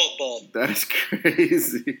 he's bald. That's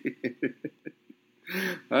crazy.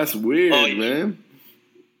 That's weird, Oh, yeah. man.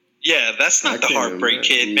 Yeah, that's not the Heartbreak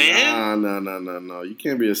Kid, man. No. You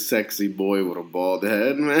can't be a sexy boy with a bald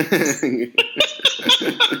head, man.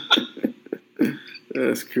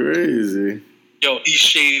 That's crazy. Yo, he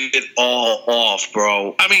shaved it all off,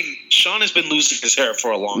 bro. I mean, Shawn has been losing his hair for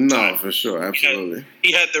a long time. No, for sure. Absolutely.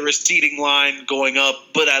 He had the receding line going up,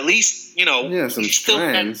 but at least, Yeah, some he still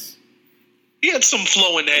strands. he had some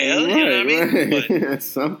flowing hair, you know what I mean? But, Yeah,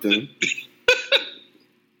 something.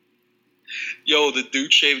 yo, the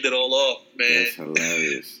dude shaved it all off, man. That's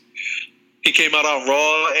hilarious. He came out on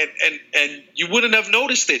Raw, and you wouldn't have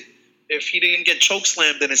noticed it if he didn't get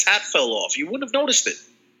chokeslammed and his hat fell off. You wouldn't have noticed it.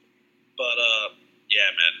 But, yeah,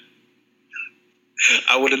 man.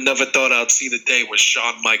 I would have never thought I'd see the day where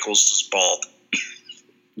Shawn Michaels was bald.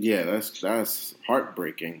 Yeah, that's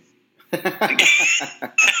heartbreaking.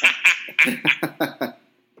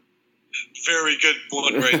 Very good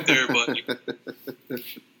one right there, buddy.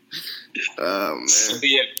 Oh, man. So,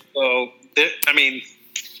 yeah, so, I mean,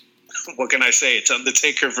 what can I say? It's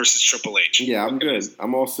Undertaker versus Triple H. Yeah, I'm good.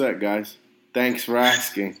 I'm all set, guys. Thanks for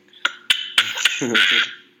asking.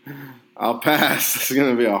 I'll pass. It's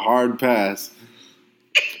going to be a hard pass.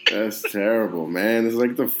 That's terrible, man. It's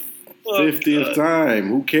like the 50th time.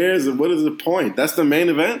 Who cares? What is the point? That's the main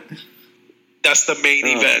event? That's the main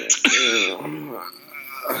event.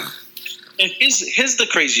 And here's the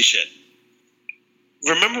crazy shit.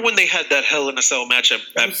 Remember when they had that Hell in a Cell match at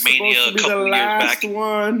Mania a couple years back?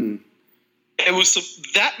 One. It was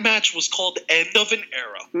that match was called End of an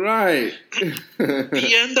Era. Right.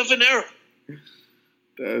 The end of an era.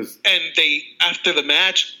 And they, after the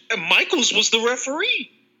match, and Michaels was the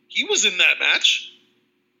referee. He was in that match.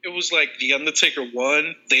 It was like The Undertaker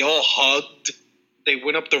won. They all hugged. They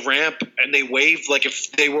went up the ramp and they waved like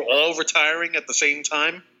if they were all retiring at the same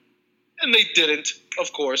time. And they didn't,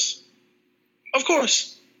 of course. Of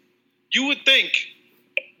course. You would think,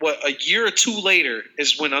 a year or two later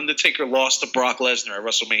is when Undertaker lost to Brock Lesnar at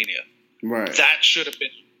WrestleMania. Right. That should have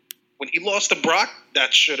been. When he lost to Brock,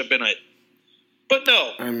 that should have been it. But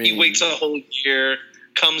no, he waits a whole year,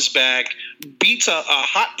 comes back, beats a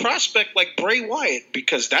hot prospect like Bray Wyatt,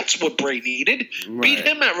 because that's what Bray needed. Right. Beat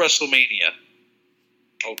him at WrestleMania.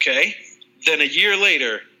 Okay. Then a year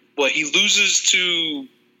later, he loses to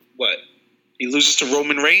He loses to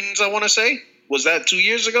Roman Reigns, I want to say. Was that 2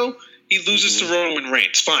 years ago? He loses to Roman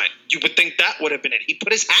Reigns. Fine. You would think that would have been it. He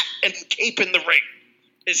put his hat and cape in the ring.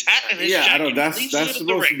 His hat and his jacket. I know that's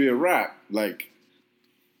supposed to be a wrap. But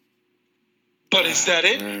is that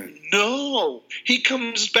it? Man. No. He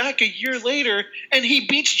comes back a year later and he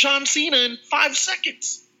beats John Cena in 5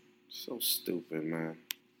 seconds. So stupid, man.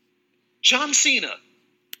 John Cena.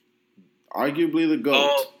 Arguably the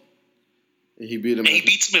GOAT. He beat him. And he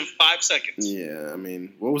beats him in 5 seconds. Yeah, I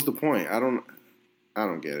mean, what was the point? I don't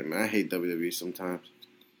get it, man. I hate WWE sometimes.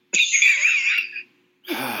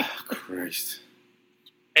 Christ.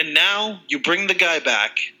 And now you bring the guy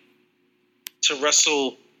back to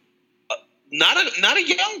wrestle not a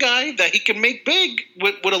young guy that he can make big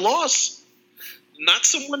with a loss. Not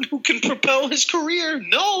someone who can propel his career.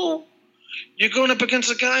 No. You're going up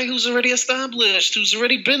against a guy who's already established, who's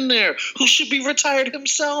already been there, who should be retired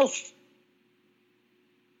himself.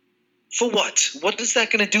 For what? What is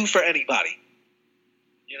that going to do for anybody?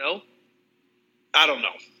 I don't know.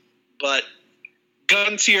 But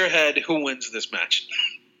gun to your head, who wins this match?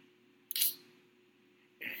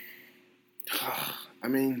 I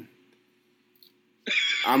mean,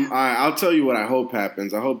 I'll tell you what I hope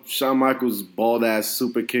happens. I hope Shawn Michaels bald ass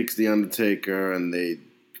super kicks The Undertaker and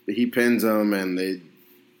he pins him and they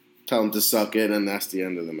tell him to suck it, and that's the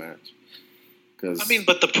end of the match. Cause, I mean,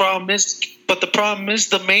 but the problem is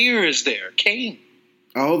the mayor is there, Kane.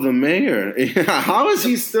 Oh, the mayor. How is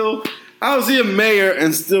he a mayor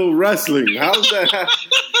and still wrestling? How's that?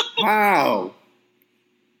 How?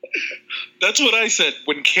 That's what I said.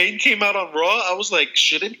 When Kane came out on Raw, I was like,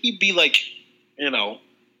 shouldn't he be like,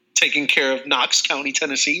 taking care of Knox County,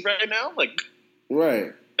 Tennessee right now? Like,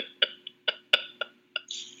 right.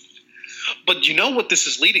 But you know what this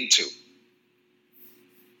is leading to?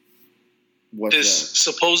 What's this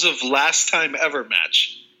supposed last time ever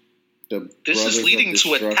match. This is leading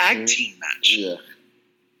to a tag team match. Yeah.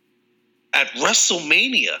 At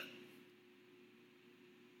WrestleMania.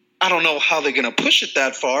 I don't know how they're going to push it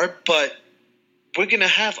that far, but we're going to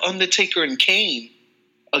have Undertaker and Kane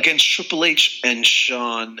against Triple H and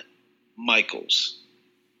Shawn Michaels.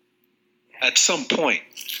 At some point.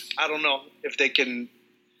 I don't know if they can...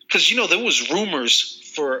 Because, there was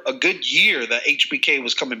rumors for a good year that HBK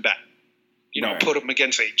was coming back. Put him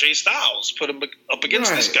against AJ Styles, put him up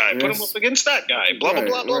against this guy, put him up against that guy, blah, blah,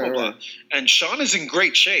 blah, blah, blah, blah. And Shawn is in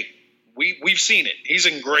great shape. We've seen it. He's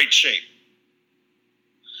in great shape.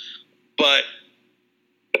 But,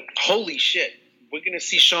 holy shit, we're going to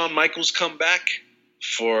see Shawn Michaels come back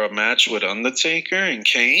for a match with Undertaker and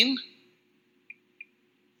Kane?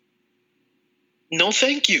 No,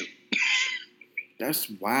 thank you. That's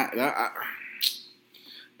why.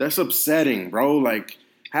 That's upsetting, bro. Like,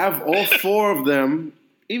 have all four of them,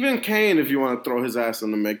 even Kane, if you want to throw his ass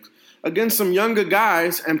in the mix, against some younger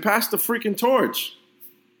guys and pass the freaking torch.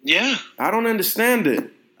 Yeah. I don't understand it.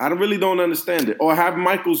 I really don't understand it. Or have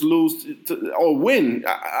Michaels lose or win.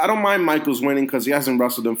 I don't mind Michaels winning because he hasn't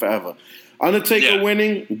wrestled them forever. Undertaker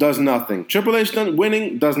winning does nothing. Triple H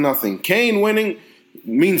winning does nothing. Kane winning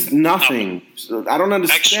means nothing. So I don't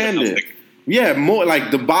understand it. Yeah, more like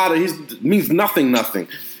the body means nothing.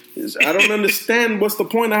 I don't understand what's the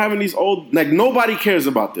point of having these old... Like, nobody cares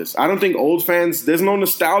about this. I don't think old fans... There's no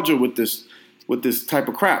nostalgia with this type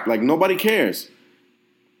of crap. Like, nobody cares.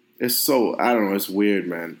 It's so... I don't know. It's weird,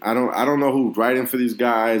 man. I don't know who's writing for these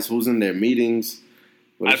guys, who's in their meetings.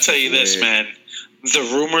 I'll tell you this, man. The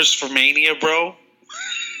rumors for Mania, bro...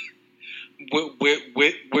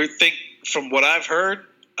 we're from what I've heard,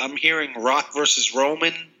 I'm hearing Rock versus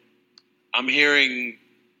Roman. I'm hearing...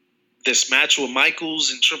 this match with Michaels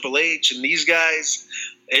and Triple H and these guys,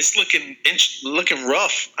 it's looking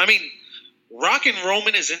rough. I mean, Rock and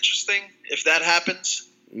Roman is interesting if that happens.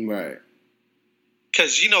 Right.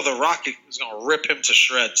 Because, The Rock is going to rip him to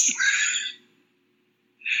shreds.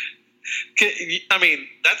 I mean,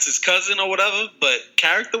 that's his cousin or whatever, but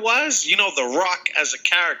character-wise, The Rock as a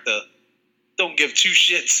character don't give two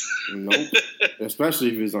shits. Nope. Especially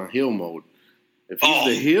if he's on heel mode. If he's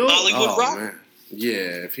the heel, Hollywood Rock? Man.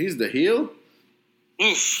 Yeah, if he's the heel,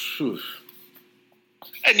 oof.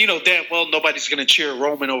 And damn well nobody's going to cheer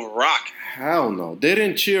Roman over Rock. Hell no. They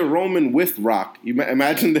didn't cheer Roman with Rock. You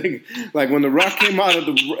imagine when The Rock came out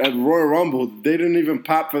at Royal Rumble, they didn't even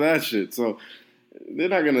pop for that shit. So they're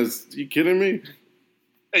not going to... You kidding me?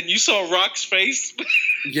 And you saw Rock's face?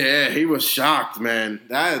 Yeah, he was shocked, man.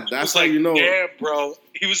 That's how like, you know. Yeah, bro.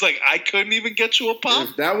 He was like, I couldn't even get you a pop.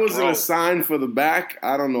 If that wasn't a sign for the back,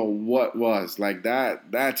 I don't know what was. Like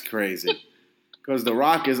that's crazy. Because The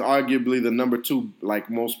Rock is arguably the number 2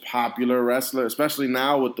 most popular wrestler, especially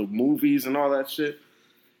now with the movies and all that shit.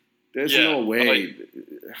 There's no way.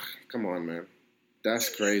 Come on, man.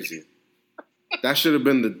 That's crazy. That should have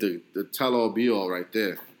been the tell-all be-all right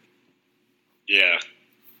there. Yeah.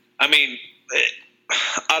 I mean,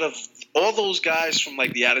 out of all those guys from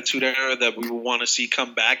the Attitude Era that we would want to see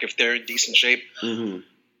come back if they're in decent shape, mm-hmm.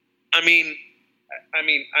 I mean,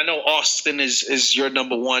 I know Austin is your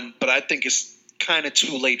number 1, but I think it's kind of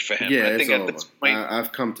too late for him. Yeah, I think it's at over. this point,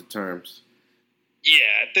 I've come to terms.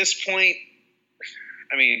 Yeah, at this point,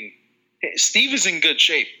 I mean, Steve is in good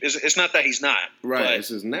shape. It's not that he's not. Right, it's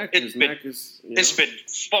his neck. His neck is... It's been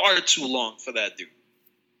far too long for that dude.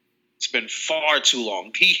 It's been far too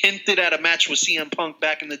long. He hinted at a match with CM Punk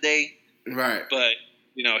back in the day. Right. But,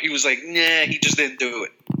 he was like, nah, he just didn't do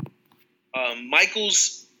it.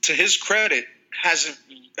 Michaels, to his credit, hasn't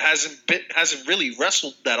really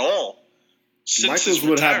wrestled at all. Michaels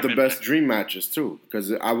would have the best dream matches, too,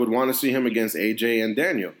 because I would want to see him against AJ and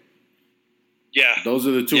Daniel. Yeah. Those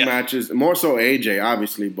are the 2 matches. More so AJ,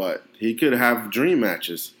 obviously, but he could have dream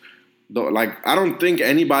matches. Though, I don't think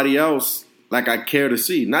anybody else... I care to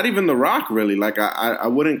see. Not even The Rock, really. I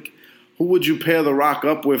wouldn't... Who would you pair The Rock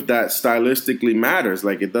up with that stylistically matters?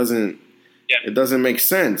 It doesn't... Yeah. It doesn't make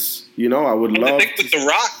sense. I would love... The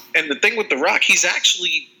thing with The Rock, he's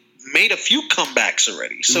actually made a few comebacks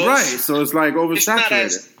already. So so it's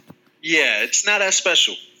oversaturated. It's not as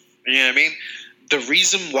special. You know what I mean? the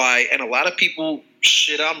reason why, and a lot of people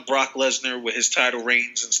shit on Brock Lesnar with his title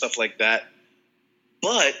reigns and stuff like that.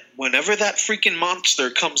 But whenever that freaking monster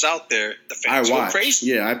comes out there, the fans go crazy.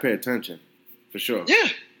 Yeah, I pay attention. For sure. Yeah.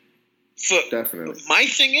 Definitely. My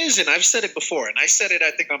thing is, and I've said it before, and I said it,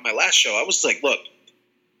 I think, on my last show, I was like, look,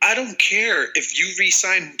 I don't care if you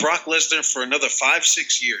re-sign Brock Lesnar for another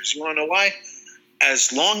 5-6 years. You want to know why?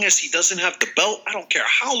 As long as he doesn't have the belt, I don't care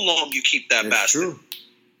how long you keep that bastard. True.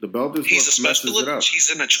 The belt is what messes it up. He's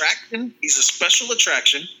an attraction. He's a special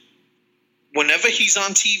attraction. Whenever he's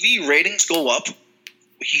on TV, ratings go up.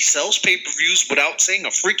 He sells pay-per-views without saying a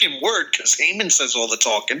freaking word because Heyman says all the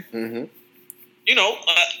talking. Mm-hmm. You know,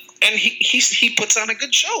 and he puts on a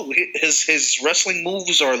good show. His wrestling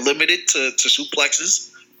moves are limited to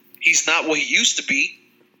suplexes. He's not what he used to be,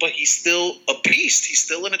 but he's still a beast. He's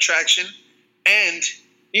still an attraction. And,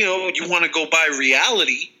 you know, you want to go by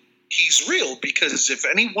reality, he's real. Because if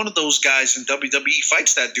any one of those guys in WWE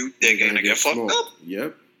fights that dude, they're going to get fucked up.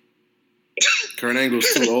 Yep. Kurt Angle's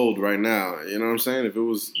too old right now. You know what I'm saying? If it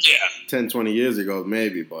was 10, 20 years ago,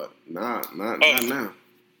 maybe. But not now.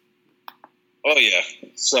 Oh, yeah.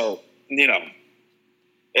 So, you know,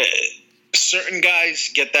 certain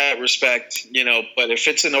guys get that respect, you know, but if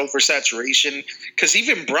it's an oversaturation, because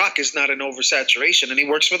even Brock is not an oversaturation, and he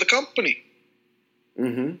works for the company.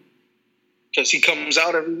 Mm-hmm. Because he comes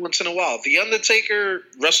out every once in a while. The Undertaker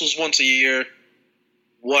wrestles once a year,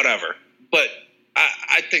 whatever. But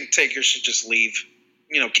I think Taker should just leave.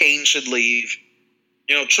 You know, Kane should leave.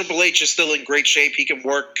 You know, Triple H is still in great shape. He can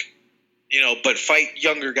work, you know, but fight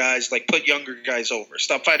younger guys, like put younger guys over.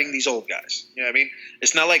 Stop fighting these old guys. You know what I mean?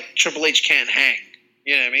 It's not like Triple H can't hang.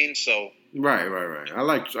 You know what I mean? So Right. I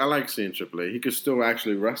like seeing Triple H. He could still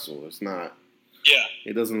actually wrestle. It's not. Yeah.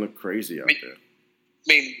 He doesn't look crazy out there. I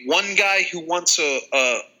mean, one guy who wants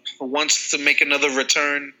to make another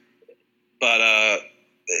return, but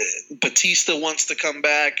Batista wants to come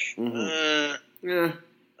back. Mm-hmm.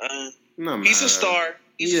 He's a star.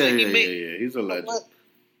 He's a legend.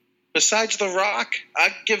 Besides The Rock,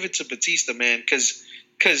 I'd give it to Batista, man, because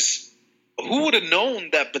who would have known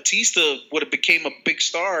that Batista would have became a big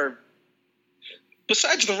star?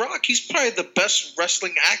 Besides The Rock, he's probably the best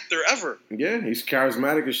wrestling actor ever. Yeah, he's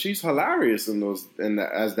charismatic, and she's hilarious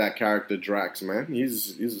as that character Drax, man.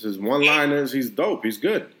 He's his one-liners. He's dope. He's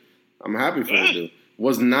good. I'm happy for the dude.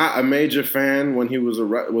 Was not a major fan when he was in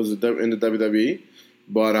the WWE,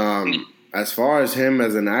 but as far as him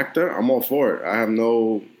as an actor, I'm all for it. I have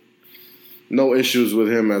no issues with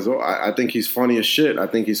him as well. I think he's funny as shit. I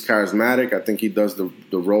think he's charismatic. I think he does the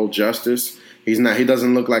role justice. He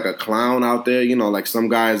doesn't look like a clown out there. You know, like some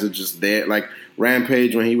guys are just there. Like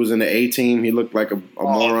Rampage, when he was in the A-Team, he looked like a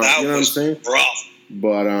moron. You know what I'm saying? Rough.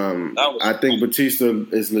 But I think Batista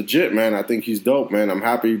is legit, man. I think he's dope, man. I'm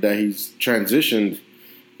happy that he's transitioned,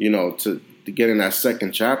 you know, to get in that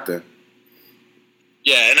second chapter.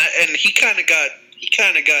 Yeah, and he kind of got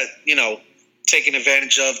you know, taken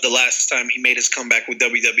advantage of the last time he made his comeback with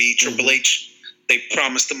WWE. Triple H, they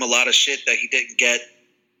promised him a lot of shit that he didn't get.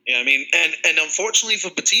 You know what I mean? And unfortunately for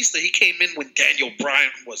Batista, he came in when Daniel Bryan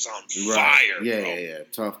was on fire. Yeah, bro. Yeah.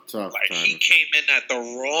 Tough. Like, he came in at the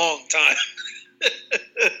wrong time.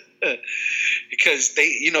 Because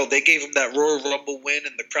they gave him that Royal Rumble win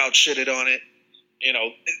and the crowd shitted on it. You know,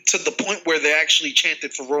 to the point where they actually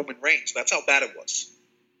chanted for Roman Reigns. That's how bad it was.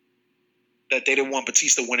 That they didn't want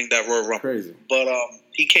Batista winning that Royal Rumble. Crazy. But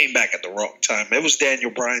he came back at the wrong time. It was Daniel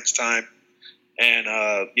Bryan's time. And,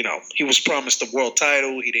 you know, he was promised a world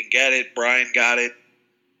title. He didn't get it. Bryan got it.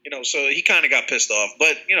 You know, so he kind of got pissed off.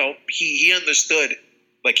 But, you know, he understood,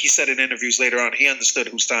 like he said in interviews later on, he understood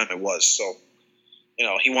whose time it was. So, you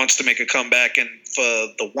know, he wants to make a comeback. And for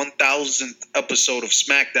the 1,000th episode of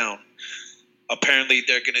SmackDown, apparently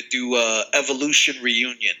they're going to do Evolution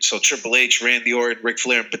reunion. So Triple H, Randy Orton, Ric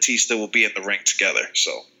Flair, and Batista will be in the ring together.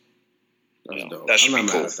 So, that's dope. That should I'm be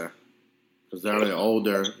not cool. mad at that. Because they're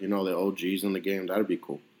older, you know, they're OGs in the game. That'd be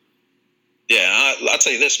cool. Yeah, I'll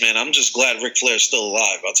tell you this, man. I'm just glad Ric Flair's still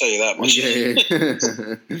alive. I'll tell you that much.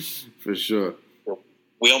 Yeah. For sure.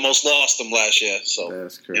 We almost lost him last year, so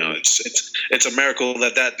that's crazy. You know, it's a miracle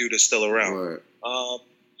that dude is still around. Right.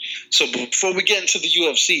 So before we get into the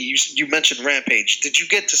UFC, you mentioned Rampage. Did you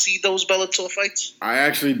get to see those Bellator fights? I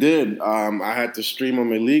actually did. I had to stream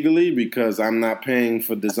them illegally because I'm not paying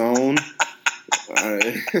for DAZN.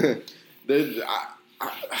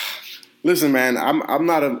 Listen, man, I'm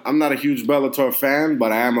not a huge Bellator fan,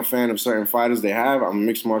 but I am a fan of certain fighters they have. I'm a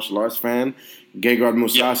mixed martial arts fan. Gegard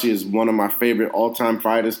Mousasi is one of my favorite all-time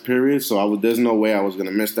fighters, period. So there's no way I was going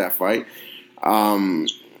to miss that fight.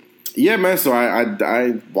 Yeah, man. So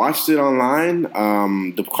I watched it online.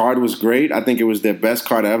 The card was great. I think it was their best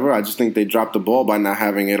card ever. I just think they dropped the ball by not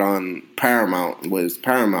having it on Paramount. It was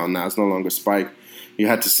Paramount now. It's no longer Spike. You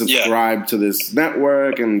had to subscribe to this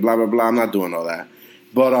network and blah, blah, blah. I'm not doing all that.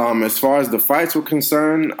 But as far as the fights were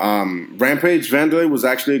concerned, Rampage Vanderlei was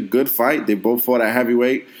actually a good fight. They both fought at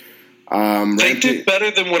heavyweight. They did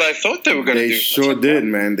better than what I thought they were going to do. They sure did,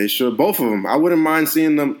 man. They sure. Both of them. I wouldn't mind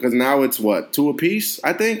seeing them because now it's what, 2 apiece,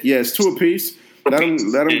 I think? Yeah, it's 2 apiece. Let them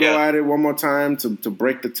go at it one more time to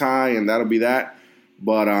break the tie, and that'll be that.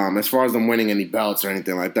 But as far as them winning any belts or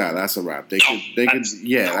anything like that, that's a wrap.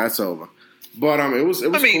 That's over. But it was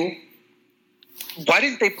cool. Why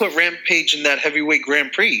didn't they put Rampage in that heavyweight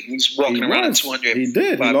Grand Prix? He's walking around at 200. He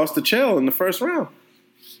did. He lost to Chael in the first round.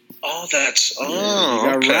 Oh, that's he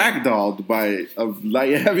got ragdolled by a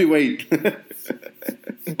light heavyweight.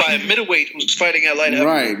 By a middleweight who's fighting at light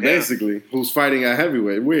heavyweight. Right, basically, who's fighting at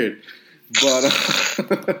heavyweight. Weird. But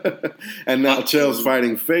and now Chael's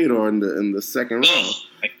fighting Fedor in the second round.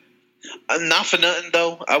 Not for nothing,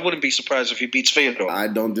 though. I wouldn't be surprised if he beats Fedor. I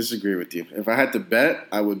don't disagree with you. If I had to bet,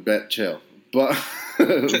 I would bet Chael. But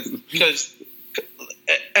because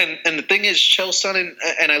and the thing is, Chael Sonnen,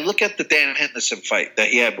 and I look at the Dan Henderson fight that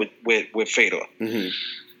he had with Fedor. Mm-hmm.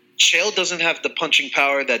 Chael doesn't have the punching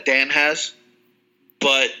power that Dan has,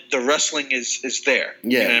 but the wrestling is there.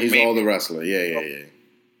 Yeah, he's all the wrestler. Yeah.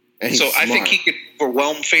 So I think he could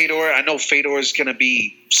overwhelm Fedor. I know Fedor is going to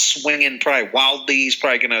be swinging probably wildly. He's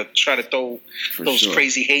probably going to try to throw those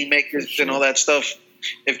crazy haymakers and all that stuff.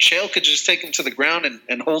 If Chael could just take him to the ground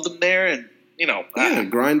and hold him there and,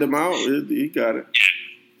 grind him out, he got it.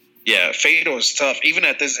 Yeah, Fedor's tough. Even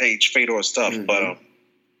at this age, Fedor's tough. Mm-hmm. But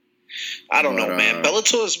I don't know, man.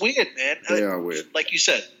 Bellator is weird, man. They are weird. Like you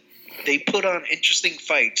said, they put on interesting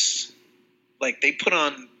fights. Like, they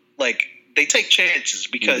take chances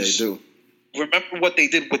because they do. Remember what they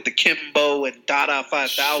did with the Kimbo and Dada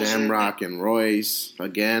 5000? Shamrock and Royce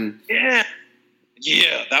again.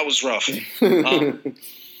 Yeah, that was rough.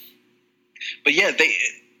 But yeah,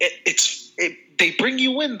 they bring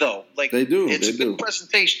you in though. Like they do. It's a good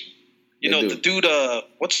presentation. The dude,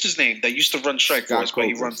 what's his name? That used to run Strikeforce, but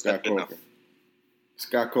he runs that bit now.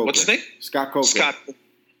 Scott Coker. What's his name? Scott Coker.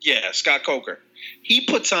 Scott Coker. He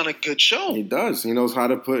puts on a good show. He does. He knows how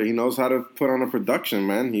to put on a production,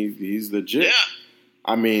 man. He's legit. Yeah.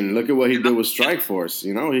 I mean, look at what he did with Strikeforce.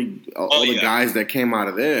 All the guys that came out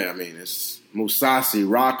of there. I mean, it's Mousasi,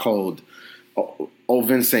 Rockhold,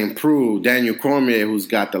 Ovin St. Preux, Daniel Cormier, who's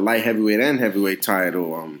got the light heavyweight and heavyweight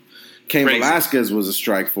title. Cain Velasquez was a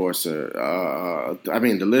Strikeforcer. I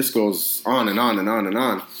mean, the list goes on and on and on and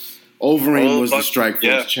on. Overeem was the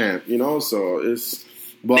Strikeforce champ. So it's.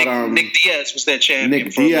 But Nick Diaz was their champion.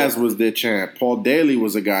 Nick Diaz was their champ. Paul Daly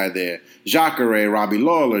was a guy there. Jacare, Robbie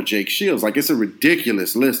Lawler, Jake Shields. Like, it's a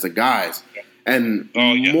ridiculous list of guys. And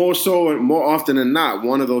more often than not,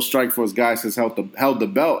 one of those Strikeforce guys has held the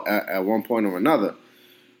belt at one point or another.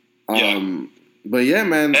 But yeah,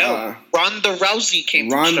 man. Ronda Rousey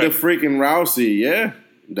came from Ronda freaking Rousey, yeah.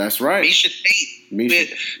 That's right. Misha Tate.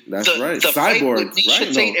 That's right. The Cyborg, fight with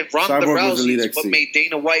Misha Tate and Ronda Rousey is what XC. made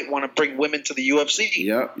Dana White want to bring women to the UFC.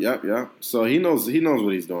 Yep. So he knows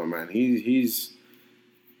what he's doing, man. He's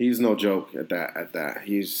no joke at that.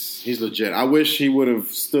 He's legit. I wish he would have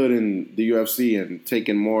stood in the UFC and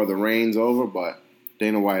taken more of the reins over, but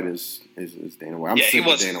Dana White is Dana White. I'm sick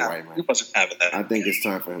of Dana White, man. He wasn't having that. I think it's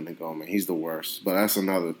time for him to go, man. He's the worst. But that's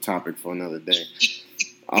another topic for another day.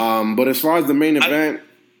 But as far as the main event,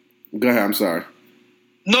 go ahead. I'm sorry.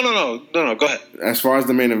 No. Go ahead. As far as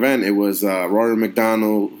the main event, it was Rory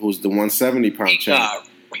McDonald, who's the 170-pound champ.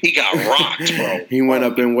 He got rocked, bro. He went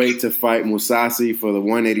up in weight to fight Mousasi for the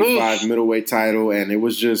 185 middleweight title, and it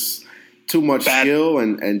was just too much skill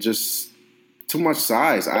and just too much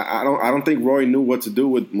size. I don't think Rory knew what to do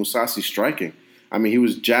with Mousasi striking. I mean, he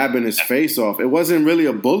was jabbing his face off. It wasn't really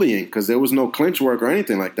a bullying because there was no clinch work or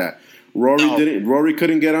anything like that. Rory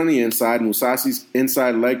couldn't get on the inside. Mousasi's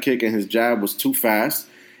inside leg kick and his jab was too fast,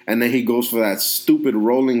 and then he goes for that stupid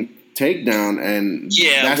rolling takedown, and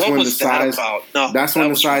that's when the size. That's when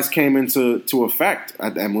the size came into effect,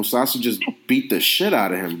 and Mousasi just beat the shit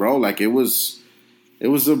out of him, bro. Like it was a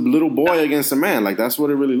little boy against a man. Like that's what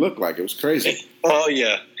it really looked like. It was crazy. Oh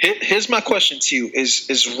yeah. Here's my question to you: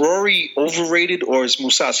 Is Rory overrated or is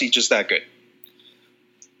Mousasi just that good?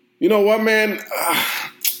 You know what, man?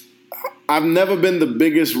 I've never been the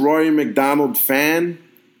biggest Rory McDonald fan,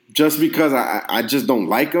 just because I just don't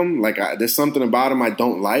like him. Like there's something about him I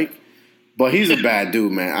don't like. But he's a bad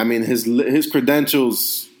dude, man. I mean, his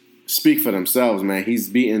credentials speak for themselves, man. He's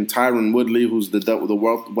beaten Tyron Woodley, who's the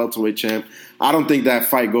welterweight champ. I don't think that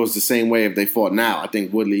fight goes the same way if they fought now. I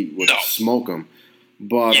think Woodley would smoke him.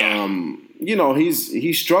 But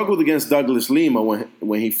he struggled against Douglas Lima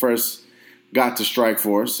when he first got to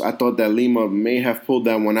Strikeforce. I thought that Lima may have pulled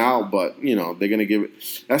that one out, but they're gonna give it.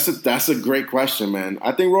 That's a great question, man.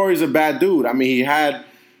 I think Rory's a bad dude. I mean, he had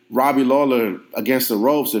Robbie Lawler against the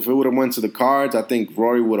ropes. If it would have went to the cards, I think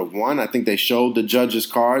Rory would have won. I think they showed the judges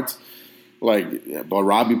cards, but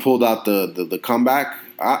Robbie pulled out the comeback.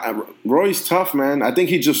 Rory's tough, man. I think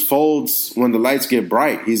he just folds when the lights get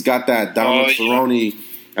bright. He's got that Donald Cerrone.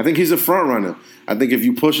 I think he's a front runner. I think if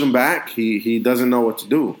you push him back, he doesn't know what to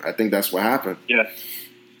do. I think that's what happened. Yeah.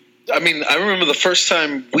 I mean, I remember the first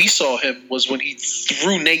time we saw him was when he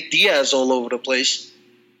threw Nate Diaz all over the place.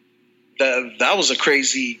 That was a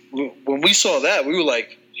crazy. When we saw that, we were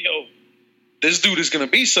like, this dude is going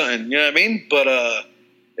to be something. You know what I mean? But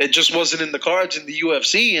it just wasn't in the cards in the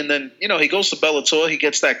UFC. And then, he goes to Bellator. He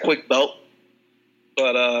gets that quick belt.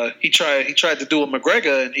 But he tried to do a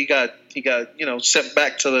McGregor, and he got sent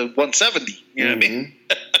back to the 170. You know what I mean?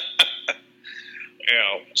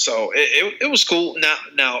 So it was cool.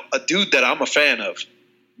 Now a dude that I'm a fan of.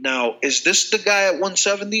 Now, is this the guy at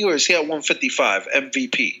 170 or is he at 155?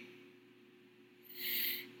 MVP.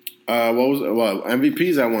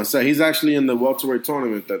 MVP's at 170. He's actually in the welterweight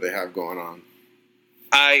tournament that they have going on.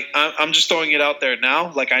 I'm just throwing it out there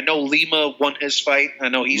now. Like, I know Lima won his fight. I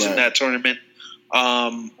know he's in that tournament.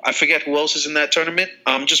 I forget who else is in that tournament.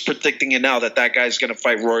 I'm just predicting it now that guy's going to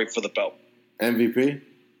fight Rory for the belt. MVP?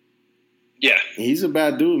 Yeah. He's a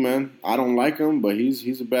bad dude, man. I don't like him, but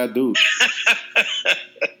he's a bad dude.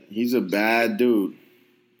 He's a bad dude.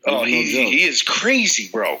 He is crazy,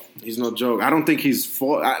 bro. He's no joke. I don't think he's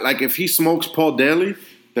fought. If he smokes Paul Daly,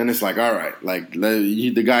 then it's like, all right.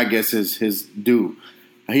 The guy gets his due.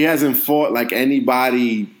 He hasn't fought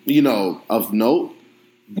anybody, of note.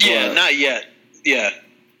 Yeah, not yet. Yeah.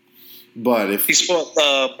 But if he's fought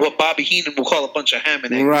what Bobby Heenan will call a bunch of ham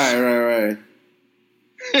and eggs. Right.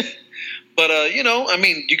 But I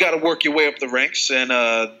mean, you got to work your way up the ranks, and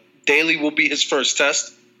Daly will be his first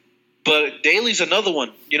test. But Daly's another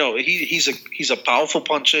one. He's a powerful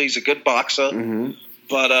puncher. He's a good boxer. Mm-hmm.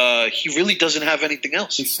 But he really doesn't have anything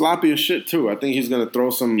else. He's sloppy as shit too. I think he's going to throw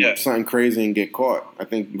something crazy and get caught. I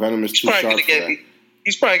think Venom is too sharp for that.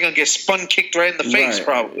 He's probably going to get spun kicked right in the face.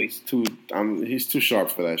 Probably. He's too sharp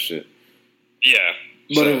for that shit. Yeah.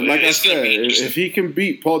 But I said, if he can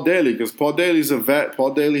beat Paul Daly, because Paul Daly's a vet.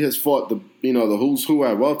 Paul Daly has fought the who's who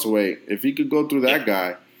at welterweight. If he could go through that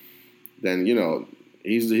guy, then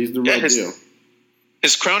he's the real deal.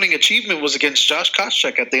 His crowning achievement was against Josh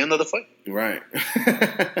Koscheck at the end of the fight. Right.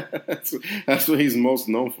 That's what he's most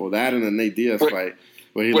known for. That and the Nate Diaz fight.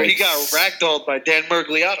 Where he got ragdolled by Dan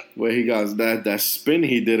Miragliotta. Where he got that spin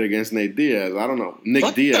he did against Nate Diaz. I don't know.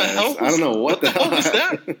 Nick Diaz. I don't know what the hell was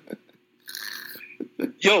that.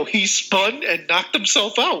 Yo, he spun and knocked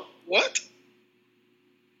himself out. What?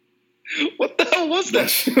 What the hell was that? That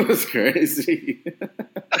shit was crazy.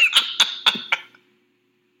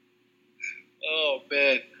 Oh,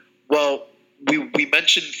 man. Well, we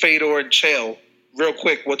mentioned Fedor and Chael. Real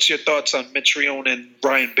quick, what's your thoughts on Mitrione and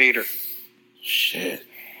Ryan Bader? Shit.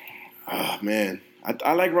 Oh, man.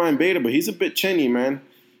 I like Ryan Bader, but he's a bit chinny, man.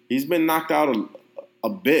 He's been knocked out a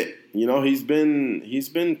bit. He's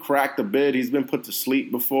been cracked a bit. He's been put to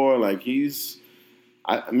sleep before.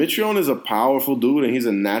 Mitrione is a powerful dude, and he's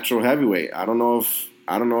a natural heavyweight. I don't know if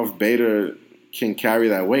Bader can carry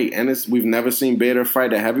that weight. And we've never seen Bader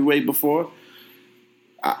fight a heavyweight before.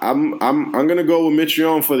 I'm gonna go with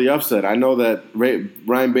Mitrione for the upset. I know that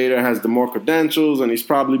Ryan Bader has the more credentials and he's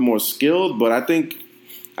probably more skilled, but I think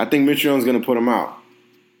Mitrione's gonna put him out.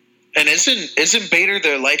 And isn't Bader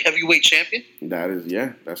their light heavyweight champion?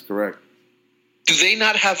 That's correct. Do they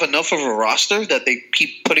not have enough of a roster that they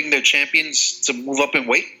keep putting their champions to move up in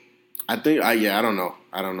weight? I think I don't know.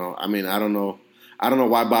 I mean, I don't know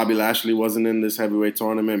why Bobby Lashley wasn't in this heavyweight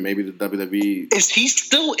tournament. Maybe the WWE. Is he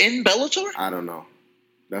still in Bellator? I don't know.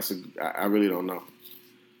 I really don't know.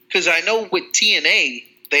 Because I know with TNA,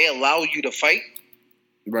 they allow you to fight.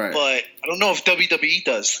 Right. But I don't know if WWE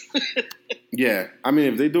does. Yeah. I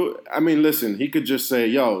mean, if they do, listen, he could just say,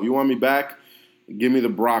 yo, you want me back? Give me the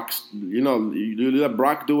Brock. You let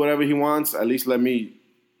Brock do whatever he wants. At least let me,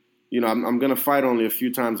 I'm going to fight only a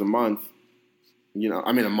few times a month.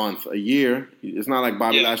 A year. It's not like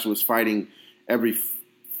Bobby Lashley was fighting every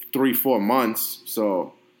 3-4 months.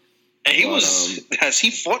 So. And has he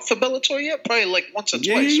fought for Bellator yet? Probably once or twice,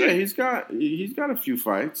 right? Yeah, he's got a few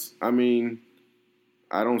fights. I mean,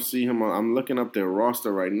 I don't see him. I'm looking up their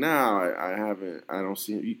roster right now. I don't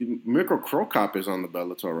see him. Mirko Cro Cop is on the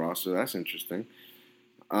Bellator roster. That's interesting.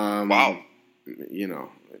 Wow. You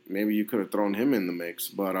know, maybe you could have thrown him in the mix,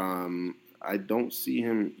 but I don't see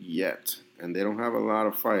him yet. And they don't have a lot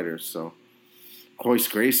of fighters, so Royce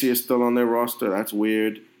Gracie is still on their roster. That's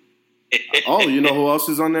weird. Oh, you know who else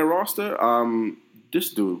is on their roster?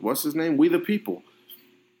 This dude. What's his name? We the People.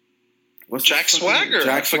 Jack Swagger.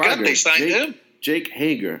 I forgot they signed him. Jake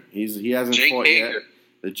Hager. He hasn't fought yet.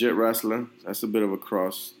 Legit wrestler. That's a bit of a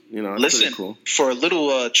cross. You know, that's pretty cool. For a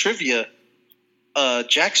little trivia,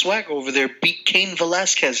 Jack Swagger over there beat Cain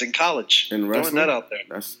Velasquez in college. In wrestling? Throwing that out there.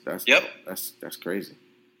 That's crazy.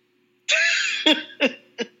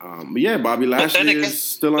 But yeah, Bobby Lashley is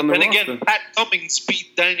still on the roster. Then again, Pat Cummings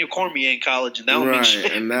beat Daniel Cormier in college, and that don't mean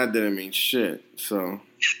shit. And that didn't mean shit. So,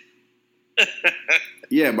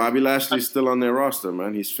 yeah, Bobby Lashley's still on their roster,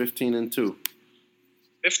 man. He's 15-2.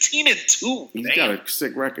 15-2. He's got a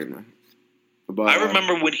sick record, man. But, I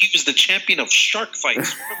remember when he was the champion of Shark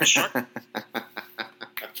Fights. Remember Shark?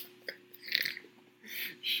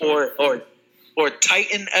 or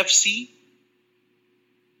Titan FC.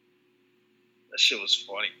 That shit was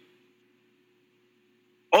funny.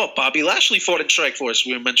 Oh, Bobby Lashley fought in Strikeforce.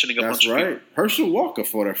 We were mentioning a bunch of people. That's right. Herschel Walker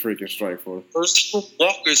fought at freaking Strikeforce. Herschel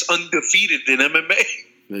Walker's undefeated in MMA.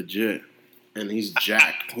 Legit. And he's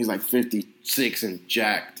jacked. He's like 56 and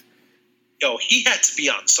jacked. Yo, he had to be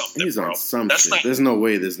on something, He's bro. on some shit. There's no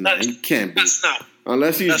way he can't be. That's not.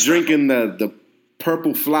 Unless he's drinking the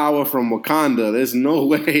purple flower from Wakanda, there's no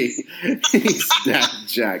way he's that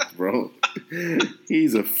jacked, bro.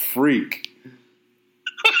 He's a freak.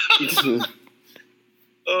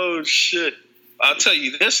 Oh, shit. I'll tell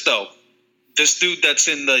you this, though. This dude that's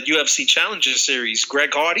in the UFC Challenger Series,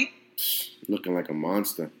 Greg Hardy. Looking like a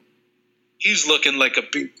monster. He's looking like a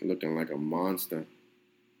beast. Looking like a monster.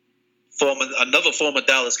 Another former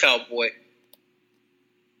Dallas Cowboy.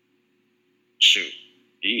 Shoot.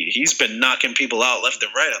 He's been knocking people out left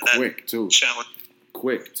and right on that challenge.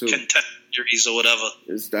 Quick, too. Contemporaries or whatever.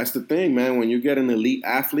 That's the thing, man. When you get an elite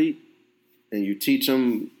athlete and you teach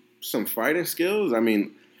him some fighting skills, I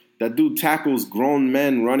mean, that dude tackles grown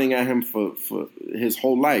men running at him for his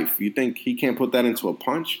whole life. You think he can't put that into a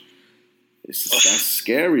punch? That's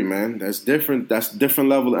scary, man. That's different. That's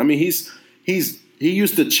different level. I mean, he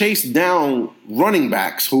used to chase down running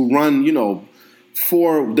backs who run, you know,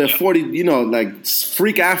 they're 40, you know, like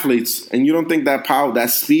freak athletes, and you don't think that power,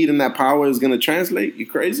 that speed and that power is going to translate? You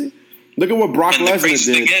crazy? Look at what Brock Lesnar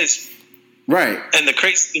did. Right. And the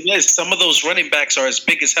crazy thing is, some of those running backs are as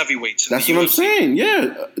big as heavyweights. That's what I'm saying.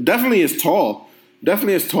 Yeah, definitely is tall.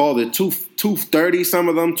 Definitely is tall. They're 230, some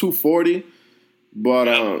of them 240.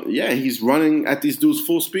 But yeah, he's running at these dudes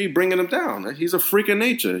full speed, bringing them down. He's a freak of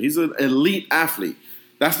nature. He's an elite athlete.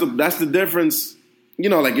 That's the difference. You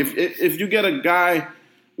know, like if you get a guy,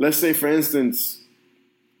 let's say for instance,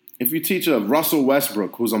 if you teach a Russell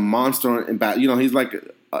Westbrook, who's a monster in you know, he's like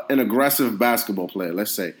an aggressive basketball player.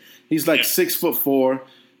 Let's say he's like 6'4".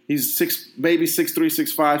 He's maybe 6'3",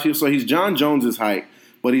 6'5". So he's John Jones's height,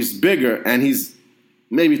 but he's bigger and he's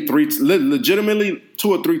maybe legitimately 2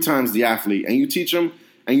 or 3 times the athlete. And you teach him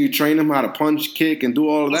and you train him how to punch, kick, and do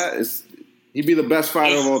all of that. He'd be the best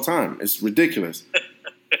fighter of all time. It's ridiculous.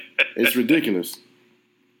 It's ridiculous.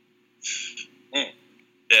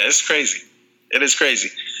 Yeah, it's crazy. It is crazy.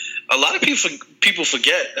 A lot of people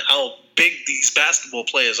forget how big these basketball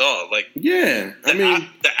players are. Like, yeah, I mean,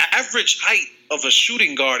 the average height of a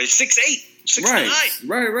shooting guard is 6'8", 6'9".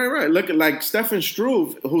 Right. Look at like Stefan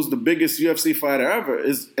Struve, who's the biggest UFC fighter ever,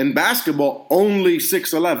 is in basketball only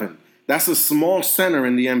 6'11". That's a small center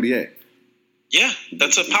in the NBA. Yeah,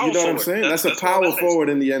 that's a power forward. You know what I'm saying? That's a power forward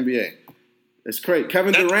in the NBA. It's crazy.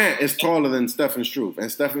 Kevin Durant is taller than Stefan Struve,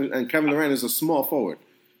 and Kevin Durant is a small forward.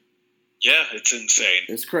 Yeah, it's insane.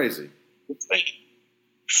 It's crazy.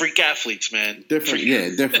 Freak athletes, man. Different.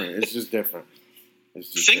 Different. It's just different.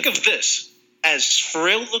 Think of this. As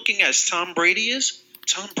frail looking as Tom Brady is,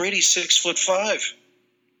 Tom Brady's 6'5".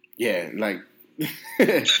 Yeah, like,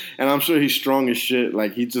 and I'm sure he's strong as shit.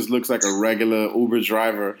 Like, he just looks like a regular Uber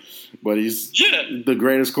driver, but he's the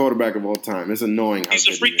greatest quarterback of all time. It's annoying. He's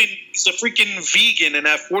a freaking vegan, and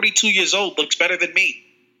at 42 years old, looks better than me.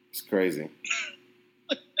 It's crazy.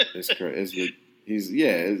 It's crazy.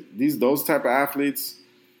 Those type of athletes,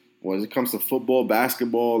 when it comes to football,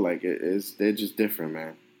 basketball, like they're just different,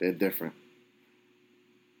 man. They're different.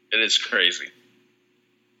 It is crazy.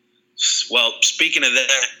 Well, speaking of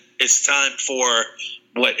that, it's time for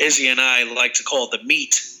what Izzy and I like to call the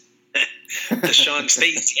meat, the Sean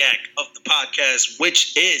Stasiak of the podcast,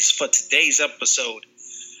 which is, for today's episode,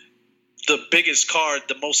 the biggest card,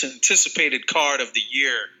 the most anticipated card of the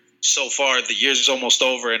year so far. The year's almost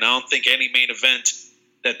over, and I don't think any main event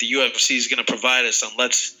that the UFC is going to provide us,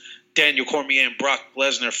 unless Daniel Cormier and Brock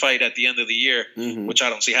Lesnar fight at the end of the year, which I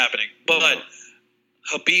don't see happening. But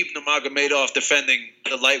Khabib Nurmagomedov defending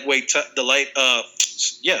the lightweight title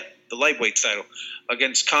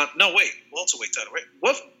against welterweight title, right?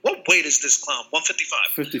 What weight is this clown?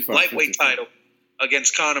 155. 55. Lightweight 55. title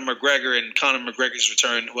against Conor McGregor, and Conor McGregor's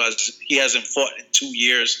return, he hasn't fought in 2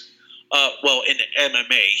 years. In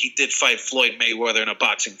MMA, he did fight Floyd Mayweather in a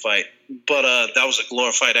boxing fight, but that was a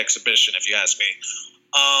glorified exhibition, if you ask me.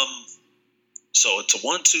 So it's a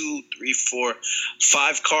 1, 2, 3, 4,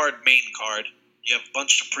 5 card main card. You have a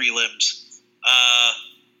bunch of prelims.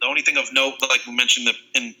 The only thing of note, like we mentioned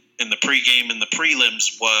in the pregame and the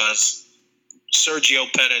prelims, was Sergio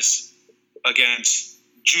Pettis against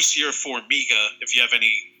Jussier Formiga. If you have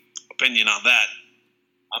any opinion on that,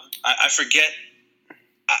 I forget.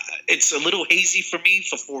 It's a little hazy for me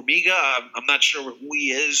for Formiga. I'm not sure who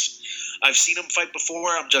he is. I've seen him fight before.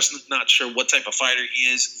 I'm just not sure what type of fighter he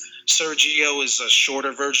is. Sergio is a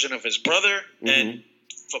shorter version of his brother, and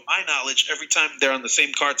from my knowledge, every time they're on the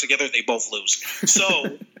same card together, they both lose.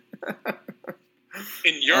 So,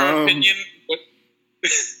 in your opinion,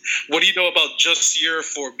 what do you know about Jussier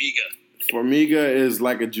Formiga? Formiga is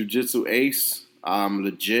like a jiu-jitsu ace.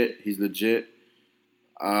 He's legit.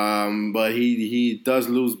 But he does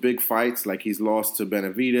lose big fights. Like, he's lost to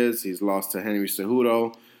Benavidez. He's lost to Henry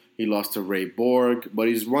Cejudo. He lost to Ray Borg. But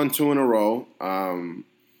he's won 2 in a row.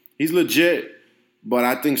 He's legit. But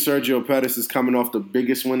I think Sergio Pettis is coming off the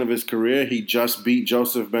biggest win of his career. He just beat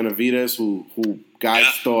Joseph Benavidez, who guys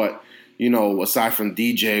thought, aside from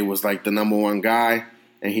DJ, was like the number one guy.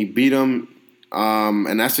 And he beat him.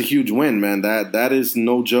 And that's a huge win, man. That is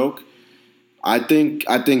no joke. I think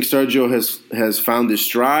Sergio has found his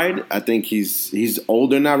stride. I think he's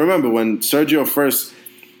older now. Remember, when Sergio first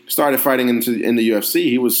started fighting in the UFC,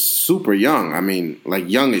 he was super young. I mean, like,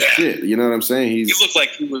 young as shit. You know what I'm saying? He looked like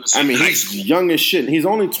he was in high school. He's young as shit. He's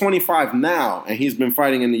only 25 now, and he's been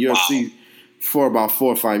fighting in the UFC for about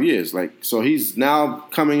 4 or 5 years. Like, so he's now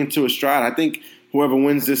coming into his stride. I think whoever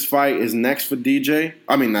wins this fight is next for DJ.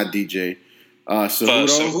 I mean, not DJ.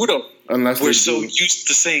 Cejudo. Unless we're so used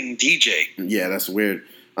to saying DJ. Yeah, that's weird.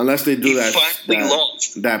 Unless they do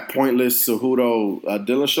that pointless Cejudo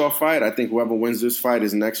Dillashaw fight, I think whoever wins this fight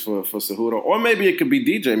is next for Cejudo. Or maybe it could be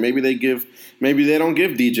DJ. Maybe they don't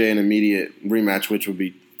give DJ an immediate rematch, which would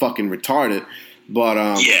be fucking retarded.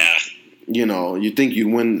 But you think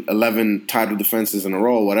you'd win 11 title defenses in a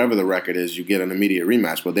row, whatever the record is, you get an immediate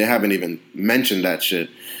rematch. But they haven't even mentioned that shit.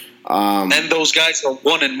 And those guys are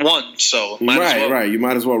 1-1, so right. You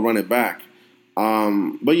might as well run it back.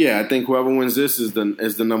 But yeah, I think whoever wins this is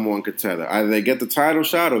the number one contender. Either they get the title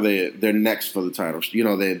shot or they're next for the title.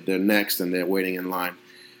 They're next and they're waiting in line.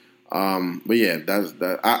 But yeah, that's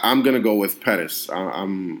that. I'm gonna go with Pettis. I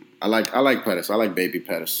like Pettis. I like baby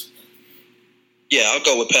Pettis. Yeah, I'll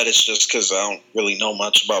go with Pettis just because I don't really know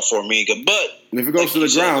much about Formiga. But if it goes to the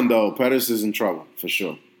ground, though, Pettis is in trouble for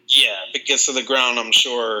sure. Yeah, if it gets to the ground, I'm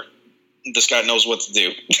sure this guy knows what to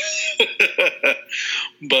do.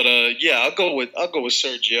 But I'll go with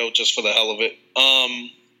Sergio just for the hell of it.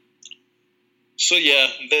 So yeah,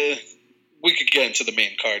 we could get into the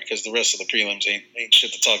main card because the rest of the prelims ain't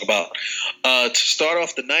shit to talk about. To start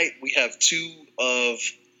off the night, we have two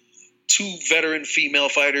veteran female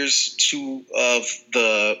fighters, 2 of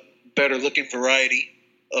the better looking variety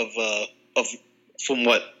of from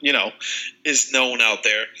what is known out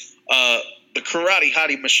there. The karate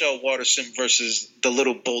hottie Michelle Waterson versus the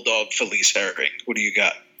little bulldog Felice Herring. What do you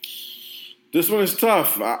got? This one is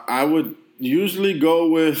tough. I would usually go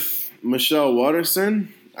with Michelle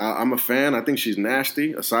Waterson. I'm a fan. I think she's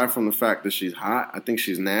nasty. Aside from the fact that she's hot, I think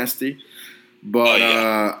she's nasty.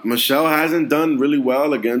 But Michelle hasn't done really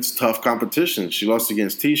well against tough competition. She lost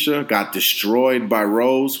against Tisha, got destroyed by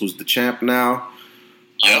Rose, who's the champ now.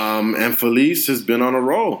 Yep. And Felice has been on a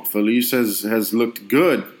roll. Felice has looked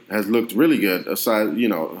good, has looked really good. Aside,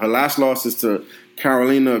 her last loss is to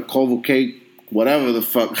Carolina Kovalevich, whatever the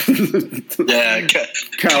fuck.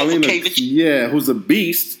 Carolina, who's a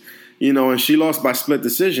beast. And she lost by split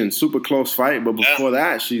decision. Super close fight. But before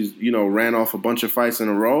that, she's, ran off a bunch of fights in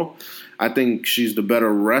a row. I think she's the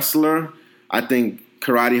better wrestler. I think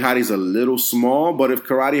Karate Hottie's a little small. But if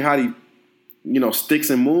Karate Hottie,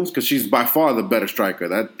 sticks and moves, because she's by far the better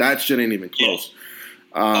striker. That shit ain't even close.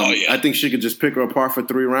 I think she could just pick her apart for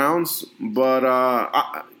 3 rounds. But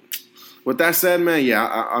with that said, man,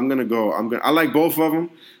 I'm going to go. I like both of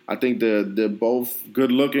them. I think they're both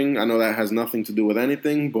good looking. I know that has nothing to do with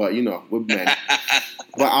anything, but we're men.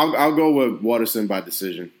 But I'll go with Waterson by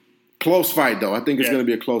decision. Close fight, though. I think it's going to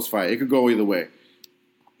be a close fight. It could go either way.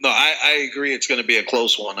 No, I agree. It's going to be a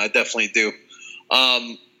close one. I definitely do.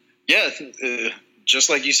 Just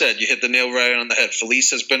like you said, you hit the nail right on the head.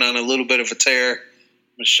 Felice has been on a little bit of a tear.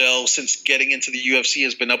 Michelle, since getting into the UFC,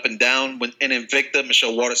 has been up and down. When in Invicta,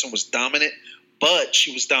 Michelle Waterson was dominant, but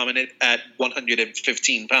she was dominant at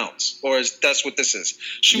 115 pounds. Or that's what this is.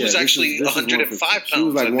 She was actually 105 pounds. She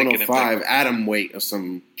was like 105, atom weight or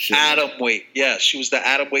some shit. Atom weight, yeah. She was the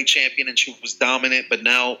atom weight champion, and she was dominant. But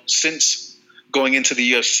now, since going into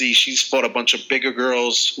the UFC, she's fought a bunch of bigger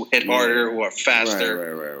girls who hit harder, who are faster.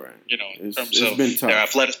 Right. You know, in terms it's of been tough. their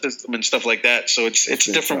athleticism and stuff like that. So it's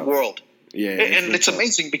a different world. Yeah, and it's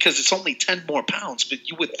amazing because it's only 10 more pounds. But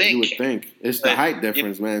you would think it's the height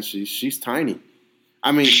difference, man. She's tiny.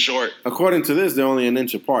 I mean, short. According to this, they're only an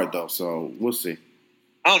inch apart, though. So we'll see.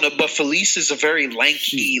 I don't know, but Felice is a very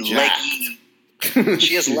lanky, leggy.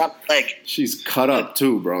 She has a lot of leg. She's cut up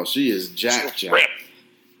too, bro. She is jacked.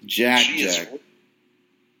 Jack.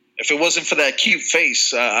 If it wasn't for that cute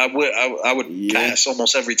face, I would pass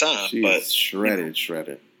almost every time. She's shredded. She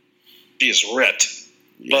is ripped.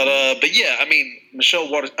 Yeah. But yeah, I mean,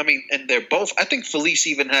 Michelle Waters. I mean, and they're both. I think Felice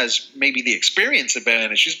even has maybe the experience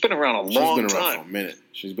advantage. She's been around a long time.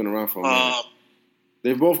 She's been around for a minute.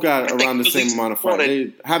 They've both got around the same amount of fights.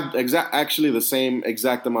 They have actually the same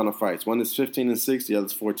exact amount of fights. One is 15-6, the other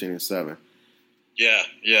is 14-7.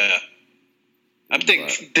 Yeah. I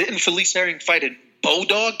think didn't Felice Herring fight in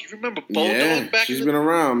Bodog? You remember Bodog back? She's been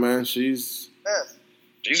around, man. She's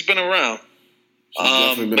been around.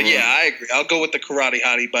 I agree. I'll go with the Karate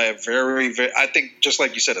Hottie by a very, very. I think just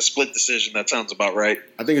like you said, a split decision. That sounds about right.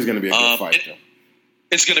 I think it's going to be a good fight, though.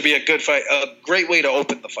 It's going to be a good fight. A great way to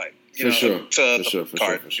open the fight. For sure.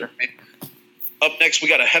 Up next, we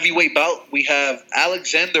got a heavyweight bout. We have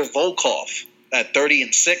Alexander Volkov at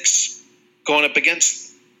 30-6 going up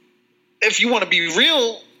against, if you want to be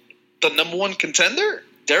real, the number one contender,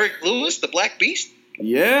 Derek Lewis, the Black Beast.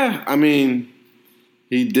 Yeah, I mean,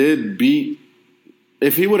 he did beat.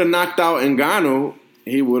 If he would have knocked out Ngannou,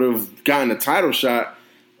 he would have gotten a title shot.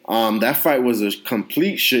 That fight was a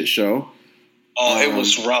complete shit show. Oh, it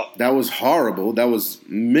was rough. That was horrible. That was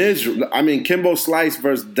miserable. I mean, Kimbo Slice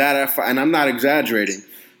versus Dada, and I'm not exaggerating,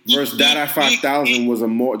 versus Dada 5000 was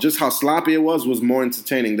just how sloppy it was more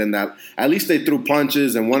entertaining than that. At least they threw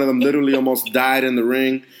punches, and one of them literally almost died in the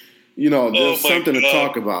ring. You know, there's something to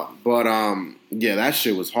talk about. But, that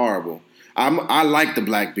shit was horrible. I like the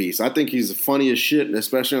Black Beast. I think he's funny as shit,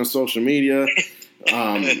 especially on social media.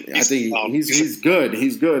 I think he's good.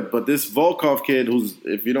 He's good. But this Volkov kid, who's,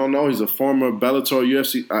 if you don't know, he's a former Bellator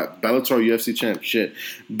UFC champ.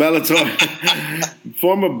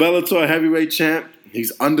 Former Bellator heavyweight champ.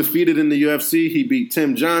 He's undefeated in the UFC. He beat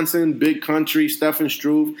Tim Johnson, Big Country, Stefan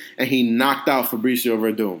Struve, and he knocked out Fabricio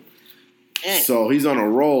Verdum. So he's on a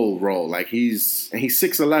roll. Like he's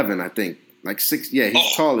 6'11", I think.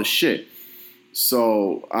 He's tall as shit.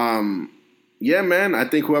 So, man, I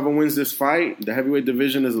think whoever wins this fight, the heavyweight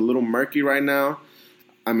division is a little murky right now.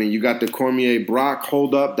 I mean, you got the Cormier-Brock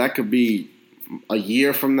hold up. That could be a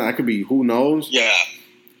year from now. That could be who knows. Yeah.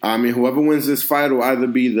 I mean, whoever wins this fight will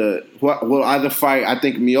either fight, I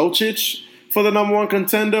think, Miocic for the number one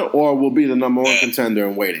contender, or will be the number one contender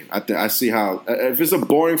in waiting. I see how. If it's a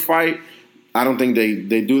boring fight, I don't think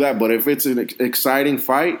they do that. But if it's an exciting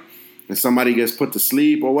fight and somebody gets put to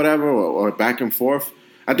sleep or whatever, or back and forth,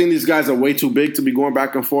 I think these guys are way too big to be going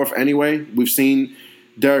back and forth anyway. We've seen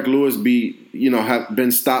Derek Lewis have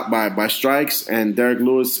been stopped by strikes, and Derek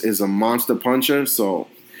Lewis is a monster puncher. So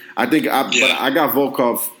I think but I got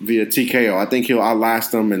Volkov via TKO. I think he'll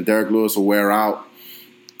outlast him, and Derek Lewis will wear out.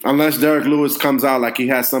 Unless Derek Lewis comes out like he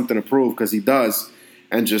has something to prove, because he does,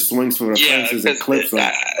 and just swings for the fences and clips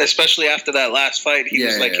them. Especially after that last fight, he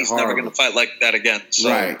was like, he's never going to fight like that again. So,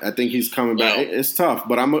 right. I think he's coming back. It's tough,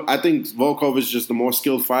 but I think Volkov is just the more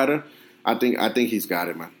skilled fighter. I think he's got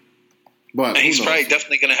it, man. But he's probably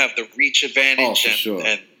definitely going to have the reach advantage. Oh, for sure.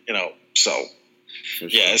 And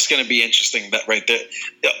it's going to be interesting that right there.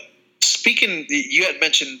 Speaking, you had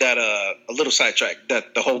mentioned that a little sidetrack,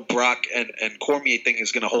 that the whole Brock and Cormier thing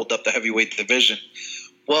is going to hold up the heavyweight division.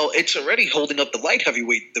 Well, it's already holding up the light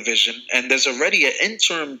heavyweight division, and there's already an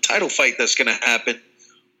interim title fight that's going to happen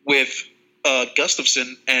with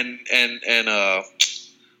Gustafsson and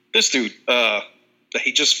this dude.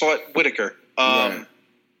 He just fought Whitaker.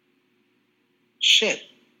 Shit.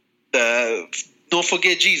 Don't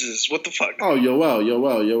forget Jesus. What the fuck? Oh,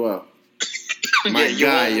 Yoel. My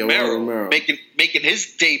guy, Yoel Romero. Making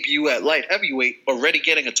his debut at light heavyweight, already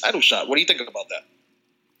getting a title shot. What do you think about that?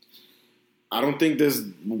 I don't think there's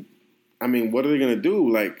I mean, what are they gonna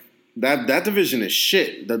do? Like that division is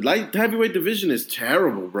shit. The light heavyweight division is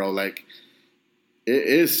terrible, bro. Like it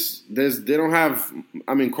is. They don't have.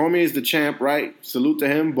 I mean, Cormier is the champ, right? Salute to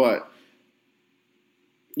him, but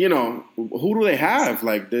you know, who do they have?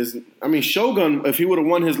 Like Shogun, if he would have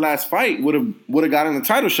won his last fight, would have gotten a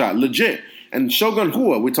title shot, legit. And Shogun,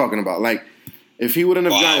 who are we talking about? Like, if he wouldn't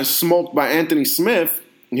have gotten smoked by Anthony Smith,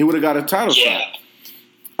 he would have got a title shot.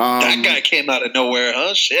 That guy came out of nowhere,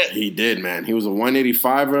 huh? Shit. He did, man. He was a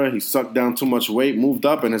 185er. He sucked down too much weight, moved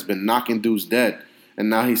up, and has been knocking dudes dead. And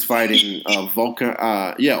now he's fighting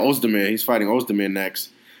Ozdemir. He's fighting Ozdemir next.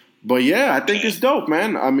 But yeah, I think it's dope,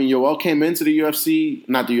 man. I mean, Yoel came into the UFC,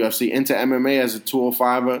 into MMA as a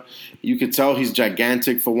 205er. You could tell he's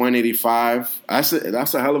gigantic for 185.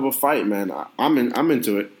 That's a hell of a fight, man. I'm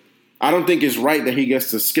into it. I don't think it's right that he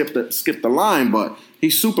gets to skip the line, but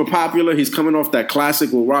he's super popular. He's coming off that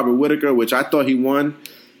classic with Robert Whittaker, which I thought he won.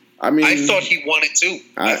 I thought he won it too.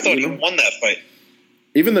 I thought he won that fight.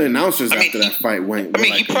 Even the announcers after that fight went.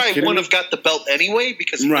 He probably wouldn't have got the belt anyway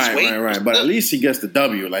because he was waiting. Right. But at least he gets the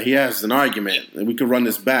W. Like, he has an argument, and we could run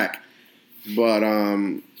this back. But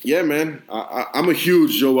yeah, man, I'm a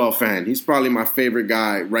huge Yoel fan. He's probably my favorite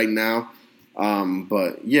guy right now.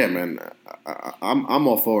 But yeah, man, I'm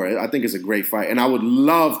all for it. I think it's a great fight, and I would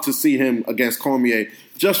love to see him against Cormier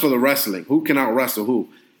just for the wrestling. Who can out wrestle who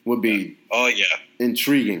would be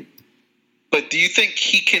intriguing. But do you think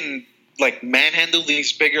he can manhandle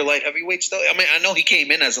these bigger light heavyweights though? I mean, I know he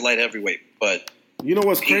came in as a light heavyweight, but you know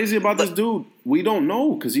what's crazy about this dude? We don't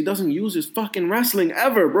know because he doesn't use his fucking wrestling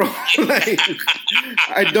ever, bro.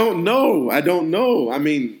 I don't know. I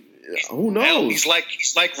mean, who knows? Hell, he's like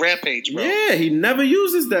Rampage, bro. Yeah, he never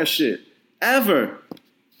uses that shit ever.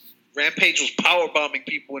 Rampage was power bombing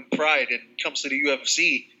people in Pride, and comes to the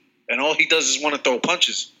UFC, and all he does is want to throw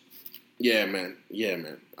punches. Yeah, man.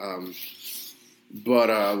 But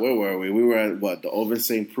where were we? We were at the Ovince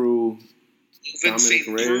St. Preux, Dominic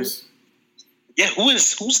Reyes. Yeah,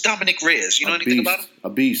 who's Dominic Reyes? You know anything about him? A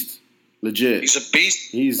beast, legit. He's a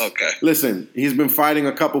beast. Okay. Listen, he's been fighting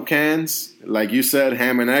a couple cans, like you said,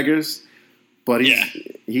 Ham and Eggers. But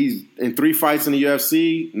he's in 3 fights in the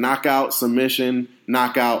UFC: knockout, submission,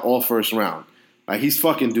 knockout, all first round. Like, he's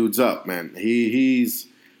fucking dudes up, man. This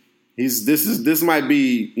might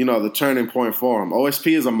be, the turning point for him.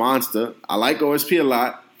 OSP is a monster. I like OSP a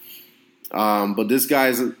lot. But this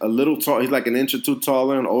guy's a little tall. He's like an inch or two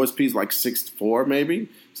taller, and OSP is like 6'4", maybe.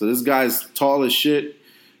 So this guy's tall as shit.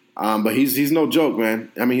 But he's no joke, man.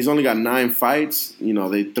 I mean, he's only got 9 fights.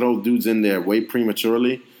 They throw dudes in there way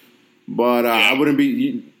prematurely. But I wouldn't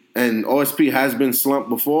be – and OSP has been slumped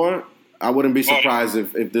before. I wouldn't be surprised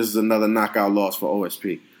if this is another knockout loss for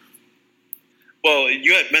OSP. Well,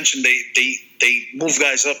 you had mentioned they move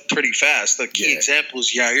guys up pretty fast. The key example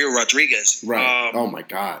is Yair Rodriguez. Right. Oh, my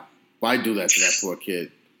God. Why do that to that poor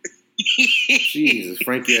kid? Jesus.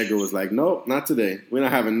 Frankie Edgar was like, nope, not today. We're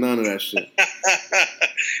not having none of that shit.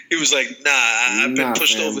 He was like, I've been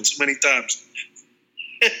pushed over too many times.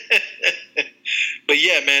 But,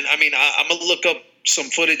 yeah, man, I mean, I'm going to look up some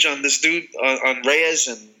footage on this dude, on Reyes,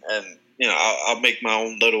 and I'll make my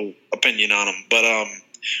own little opinion on him. But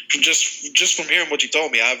just from hearing what you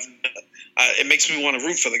told me, it makes me want to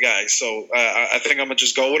root for the guy. So I think I'm gonna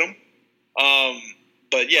just go with him.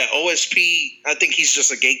 But yeah, OSP, I think he's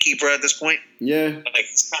just a gatekeeper at this point. Yeah, like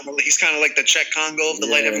he's kind of like the Czech Congo of the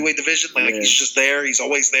light heavyweight division. Like he's just there. He's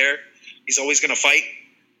always there. He's always gonna fight,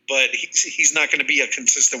 but he's not gonna be a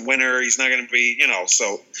consistent winner. He's not gonna be,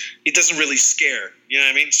 so he doesn't really scare. You know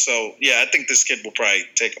what I mean? So yeah, I think this kid will probably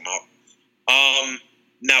take him out.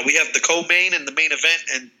 Now we have the co-main and the main event,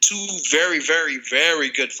 and 2 very, very,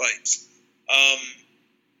 very good fights.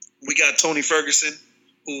 We got Tony Ferguson,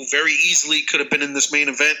 who very easily could have been in this main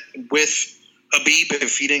event with Khabib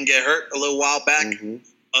if he didn't get hurt a little while back. Mm-hmm.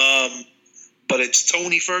 But it's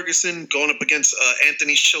Tony Ferguson going up against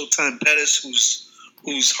Anthony Showtime Pettis, who's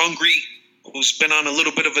hungry, who's been on a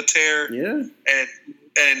little bit of a tear, and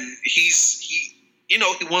he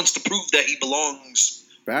wants to prove that he belongs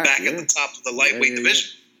back at the top of the lightweight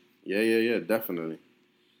division. Yeah, definitely.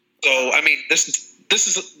 So I mean, this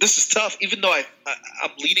is tough. Even though I'm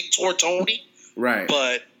leaning toward Tony, right?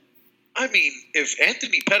 But I mean, if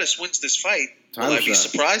Anthony Pettis wins this fight, will I be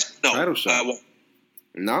surprised? No, I won't.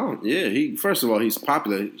 No, yeah. First of all, he's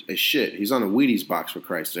popular as shit. He's on a Wheaties box, for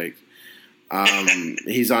Christ's sake.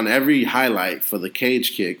 He's on every highlight for the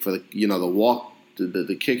cage kick, for the walk,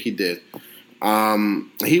 the kick he did.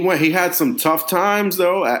 He had some tough times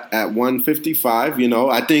though at 155.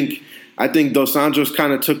 I think Dos Anjos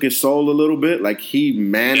kind of took his soul a little bit. Like, he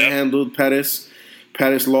manhandled Pettis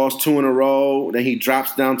Pettis lost 2 in a row. Then he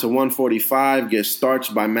drops down to 145, gets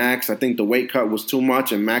starched by Max. I think the weight cut was too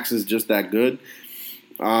much, and Max is just that good.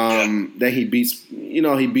 Then he beats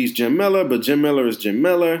Jim Miller, but Jim Miller is Jim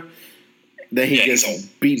Miller. Then he gets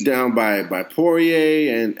beat down by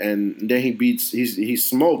Poirier, and then he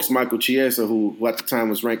smokes Michael Chiesa, who at the time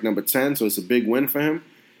was ranked number 10, so it's a big win for him.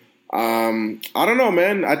 I don't know,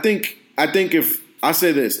 man. I think if I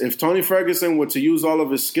say this, if Tony Ferguson were to use all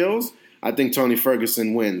of his skills, I think Tony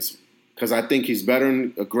Ferguson wins because I think he's way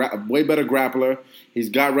better grappler. He's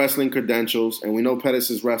got wrestling credentials, and we know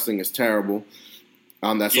Pettis' wrestling is terrible.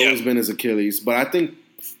 That's always been his Achilles. But I think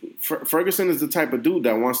Ferguson is the type of dude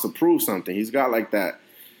that wants to prove something. He's got like that.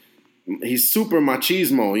 He's super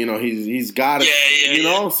machismo, He's got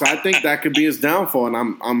it, So I think that could be his downfall,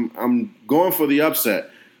 and I'm going for the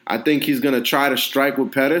upset. I think he's going to try to strike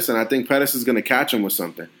with Pettis, and I think Pettis is going to catch him with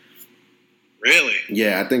something. Really?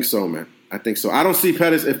 Yeah, I think so, man. I think so. I don't see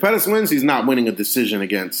Pettis. If Pettis wins, he's not winning a decision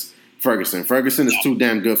against Ferguson. Ferguson is too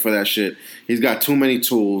damn good for that shit. He's got too many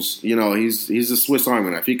tools. He's a Swiss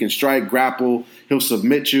Army knife. He can strike, grapple. He'll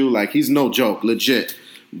submit you. Like, he's no joke, legit.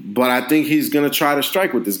 But I think he's going to try to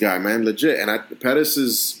strike with this guy, man, legit. And Pettis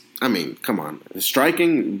is, come on. His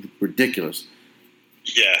striking, ridiculous.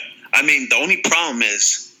 Yeah. The only problem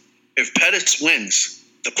is if Pettis wins,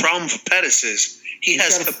 the problem for Pettis is he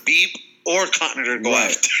has Khabib or Conor to go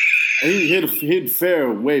after. He'd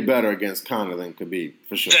fare way better against Conor than Khabib,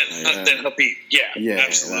 for sure. Than Khabib, yeah,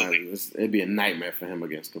 absolutely. It'd be a nightmare for him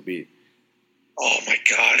against Khabib. Oh, my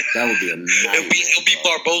God. That would be a nightmare. It'll be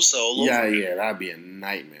Barbosa all over. Yeah, that'd be a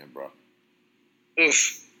nightmare, bro.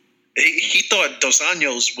 Oof. He thought Dos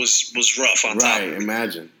Anjos was rough on top. Right,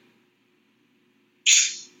 imagine.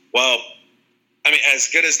 Well, as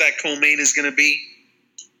good as that co-main is going to be,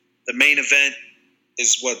 the main event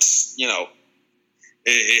is what's,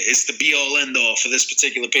 it's the be-all, end-all for this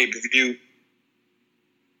particular pay-per-view.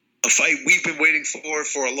 A fight we've been waiting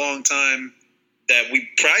for a long time that we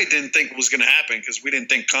probably didn't think was going to happen because we didn't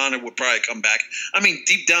think Conor would probably come back.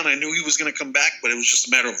 Deep down, I knew he was going to come back, but it was just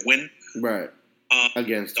a matter of when. Right.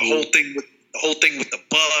 Against the whole thing with the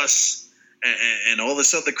bus and all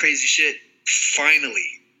this other crazy shit.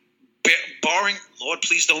 Finally, barring, Lord,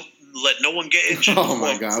 please don't let no one get injured. Oh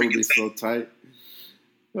my God, it would be so tight.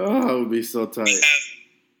 Oh, it would be so tight. We have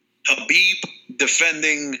Khabib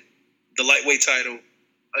defending the lightweight title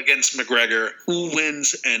against McGregor. Who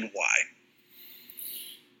wins and why?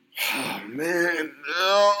 Oh, man.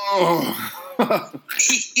 Oh.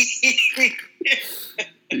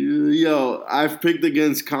 Yo, I've picked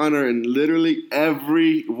against Conor in literally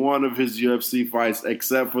every one of his UFC fights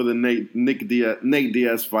except for the Nate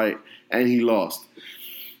Diaz fight, and he lost.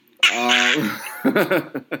 And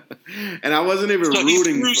I wasn't even rooting.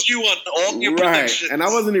 He screws you on all your predictions. And I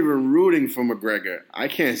wasn't even rooting for McGregor. I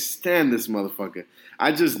can't stand this motherfucker.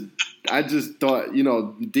 I just thought,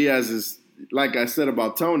 Diaz is, like I said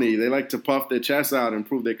about Tony, they like to puff their chests out and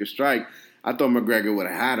prove they could strike. I thought McGregor would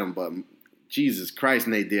have had him, but Jesus Christ,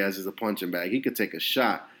 Nate Diaz is a punching bag. He could take a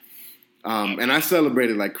shot. And I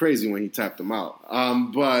celebrated like crazy when he tapped him out.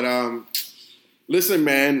 Listen,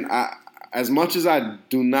 man, as much as I'm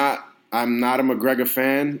not a McGregor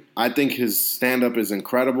fan. I think his stand-up is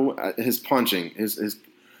incredible. His punching, because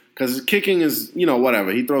his kicking is,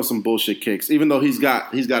 whatever. He throws some bullshit kicks, even though he's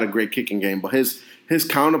got a great kicking game. But his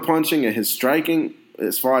counter punching and his striking,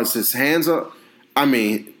 as far as his hands are,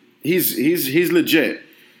 he's legit.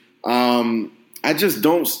 I just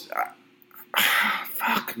don't.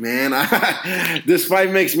 Fuck, man. This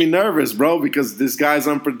fight makes me nervous, bro, because this guy's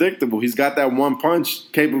unpredictable. He's got that one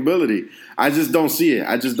punch capability. I just don't see it.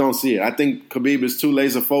 I think Khabib is too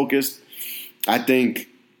laser focused. I think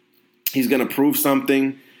he's going to prove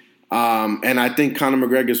something. And I think Conor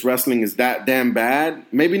McGregor's wrestling is that damn bad.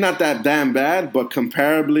 Maybe not that damn bad, but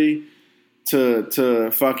comparably to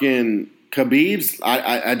fucking Khabib's,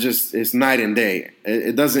 I just, it's night and day.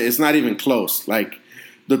 It's not even close. Like,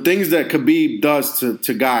 the things that Khabib does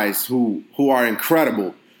to guys who are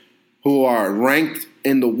incredible, who are ranked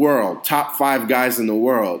in the world, top 5 guys in the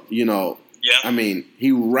world, Yeah.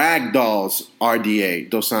 He ragdolls RDA,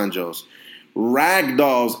 Dos Anjos,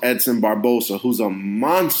 ragdolls Edson Barbosa, who's a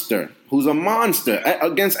monster.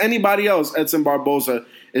 Against anybody else, Edson Barbosa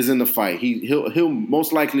is in the fight. He'll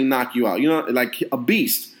most likely knock you out. Like a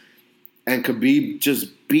beast. And Khabib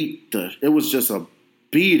just it was just a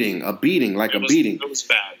beating. It was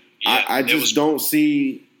bad. Yeah, I just don't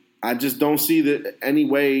see that any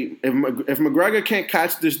way. If McGregor can't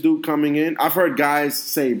catch this dude coming in, I've heard guys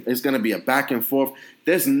say it's going to be a back and forth.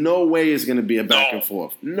 There's no way it's going to be a back and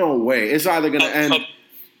forth. No way. It's either going to end.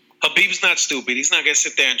 Habib's not stupid. He's not going to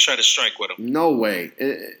sit there and try to strike with him. No way.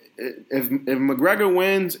 If McGregor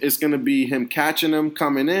wins, it's going to be him catching him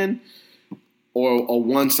coming in or a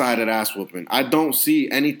one-sided ass whooping. I don't see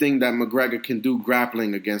anything that McGregor can do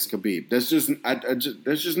grappling against Khabib. There's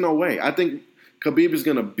just no way. I think Khabib is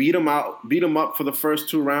going to beat him up for the first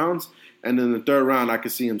 2 rounds, and then the third round I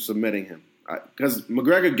could see him submitting him. Because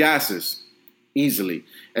McGregor gasses easily,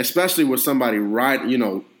 especially with somebody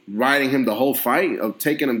riding him the whole fight, of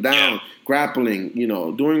taking him down, grappling,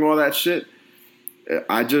 doing all that shit.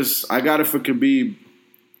 I got it for Khabib.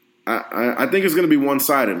 I think it's going to be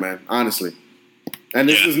one-sided, man, honestly. And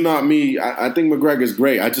this is not me. I think McGregor's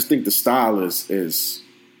great. I just think the style is the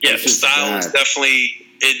style is definitely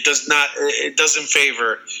it doesn't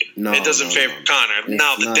favor Conor.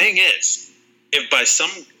 Now the thing is, if by some,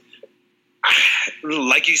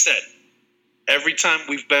 like you said, every time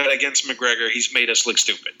we've bet against McGregor, he's made us look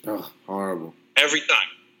stupid. Oh, horrible. Every time.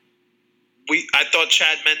 I thought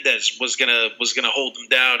Chad Mendes was gonna hold him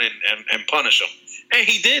down and punish him, and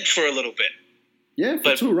he did for a little bit. Yeah,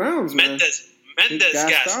 for 2 rounds, man. Mendes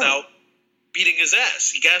gassed out, beating his ass.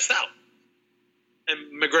 He gassed out, and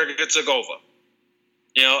McGregor took over.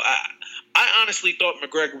 I honestly thought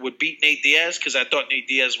McGregor would beat Nate Diaz because I thought Nate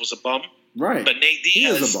Diaz was a bum. Right. But Nate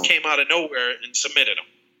Diaz came out of nowhere and submitted him.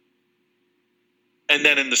 And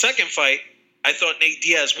then in the second fight, I thought Nate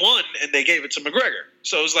Diaz won, and they gave it to McGregor.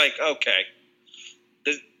 So it was like, okay,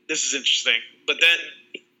 this is interesting. But then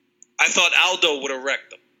I thought Aldo would have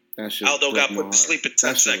wrecked him. Aldo got put to sleep in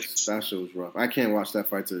 10 seconds. That shit was rough. I can't watch that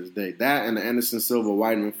fight to this day. That and the Anderson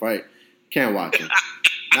Silva-Weidman fight, can't watch it.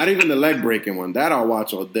 Not even the leg-breaking one. That I'll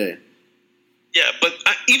watch all day. Yeah, but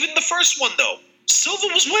even the first one, though, Silva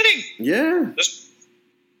was winning. Yeah.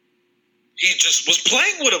 He just was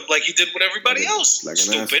playing with him like he did with everybody else. Like an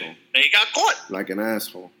Stupid. asshole. And he got caught. Like an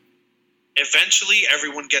asshole. Eventually,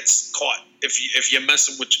 everyone gets caught. If you're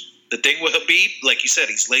messing with the thing with Habib, like you said,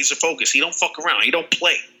 he's laser focused. He don't fuck around. He don't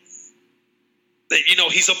play.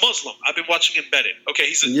 He's a Muslim. I've been watching him bet it.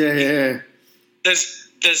 Okay, yeah.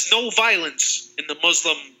 There's no violence in the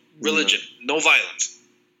Muslim religion. No violence.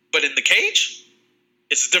 But in the cage,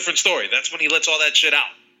 it's a different story. That's when he lets all that shit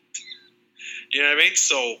out. You know what I mean?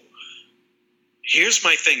 So here's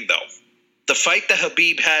my thing, though. The fight that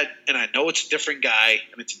Habib had, and I know it's a different guy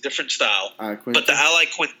and it's a different style, but the Ally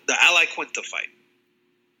Quinta fight.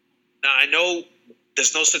 Now, I know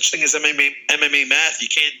there's no such thing as MMA math. You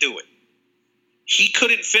can't do it. He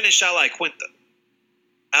couldn't finish Ally Quinta.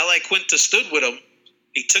 Ally Quinta stood with him.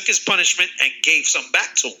 He took his punishment and gave some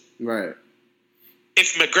back to him. Right.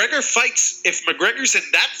 If McGregor's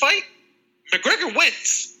in that fight, McGregor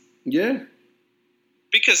wins. Yeah.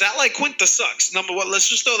 Because Ally Quinta sucks. Number one, let's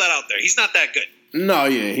just throw that out there. He's not that good. No,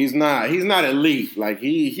 yeah, he's not. He's not elite. Like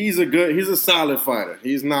he's a solid fighter.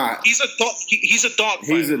 He's not. He's a dog. He's a dog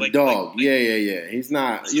fighter. He's a dog. Yeah. He's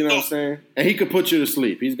not. You know what I'm saying? And he could put you to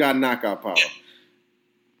sleep. He's got knockout power. Yeah.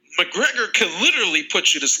 McGregor could literally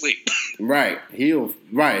put you to sleep. Right. He'll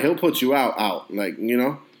put you out. Like,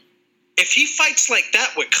 If he fights like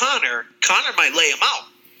that with Conor might lay him out.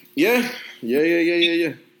 Yeah.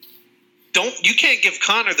 You can't give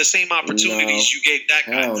Conor the same opportunities you gave that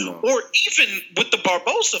guy. No. Or even with the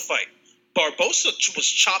Barbosa fight. Barbosa was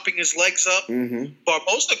chopping his legs up. Mm-hmm.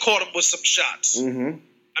 Barbosa caught him with some shots. Mm-hmm. I mean,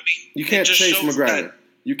 you can't chase McGregor.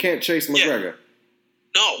 You can't chase McGregor.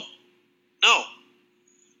 No.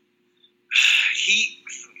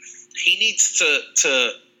 He needs to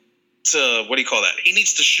what do you call that? He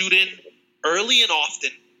needs to shoot in early and often,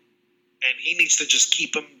 and he needs to just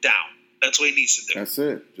keep him down. That's what he needs to do. That's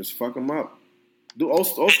it. Just fuck him up. Do old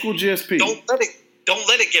school GSP. Don't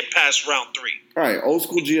let it get past round 3. All right, old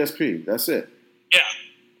school GSP. That's it. Yeah,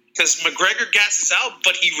 because McGregor gasses out,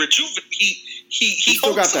 but he he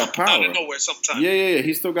still got that power out of nowhere sometimes. Yeah.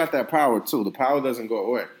 He still got that power too. The power doesn't go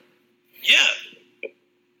away. Yeah,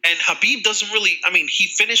 and Habib doesn't really. I mean, he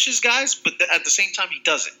finishes guys, but at the same time, he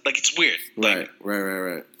doesn't. Like, it's weird. Right.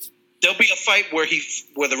 There'll be a fight where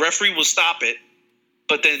the referee will stop it,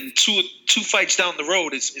 but then two fights down the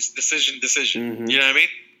road, it's decision. Mm-hmm. You know what I mean?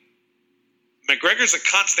 McGregor's a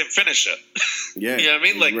constant finisher. Yeah, you know what I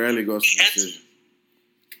mean? Like, he rarely goes to decision.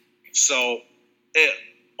 So,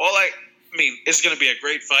 it's going to be a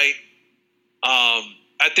great fight.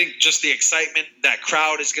 I think just the excitement, that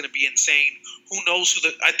crowd is going to be insane. Who knows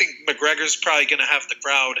I think McGregor's probably going to have the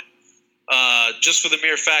crowd, just for the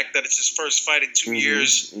mere fact that it's his first fight in 2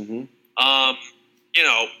 years. Mm-hmm.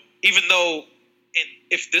 Even though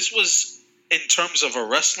if this was in terms of a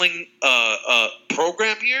wrestling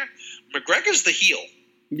program here, McGregor's the heel.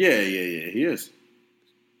 Yeah, he is.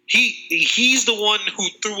 He's the one who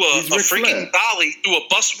threw a freaking dolly through a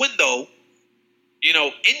bus window,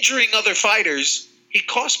 injuring other fighters. He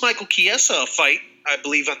cost Michael Chiesa a fight, I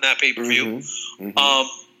believe, on that pay-per-view.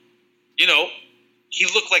 He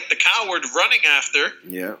looked like the coward running after.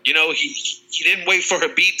 Yeah. He didn't wait for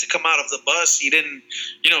Khabib to come out of the bus. He didn't,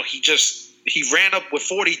 he ran up with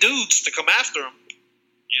 40 dudes to come after him.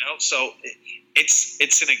 So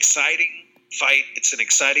it's an exciting fight. It's an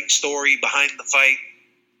exciting story behind the fight.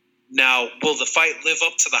 Now, will the fight live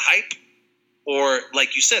up to the hype? Or,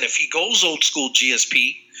 like you said, if he goes old school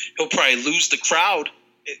GSP, he'll probably lose the crowd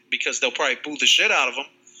because they'll probably boo the shit out of him.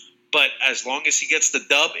 But as long as he gets the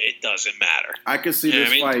dub, it doesn't matter. I could see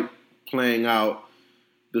this fight playing out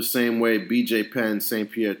the same way BJ Penn St.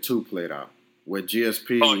 Pierre 2 played out, where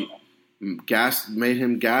GSP made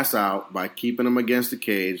him gas out by keeping him against the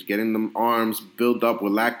cage, getting them arms built up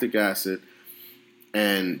with lactic acid,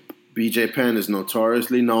 and BJ Penn is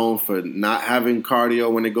notoriously known for not having cardio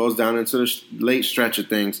when it goes down into the late stretch of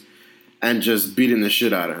things and just beating the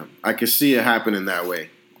shit out of him. I could see it happening that way.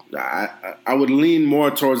 I would lean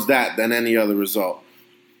more towards that than any other result.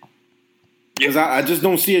 Because I just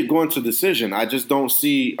don't see it going to decision. I just don't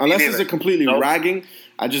see, unless it's a completely ragging,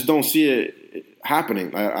 I just don't see it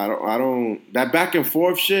happening. I don't, that back and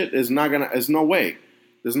forth shit is not gonna, there's no way.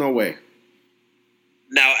 There's no way.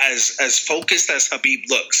 Now, as focused as Khabib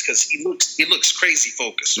looks, because he looks crazy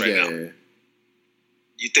focused right now. Yeah.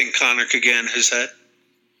 You think Conor could get in his head?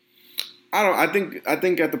 I think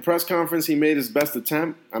at the press conference he made his best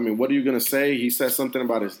attempt. I mean, what are you gonna say? He said something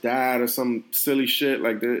about his dad or some silly shit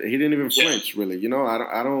like that. He didn't even flinch, really.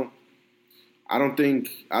 I don't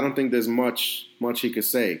think there's much he could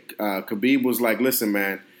say. Khabib was like, listen,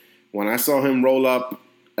 man, when I saw him roll up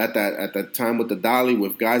at that time with the dolly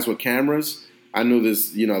with guys with cameras, I knew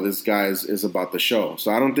this guy is about the show.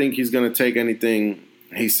 So I don't think he's gonna take anything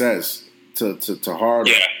he says to heart.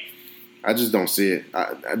 Yeah. I just don't see it.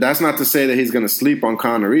 That's not to say that he's going to sleep on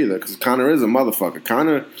Conor either, because Conor is a motherfucker.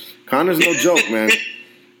 Conor's no joke, man.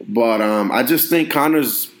 But I just think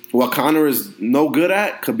what Conor is no good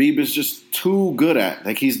at, Khabib is just too good at.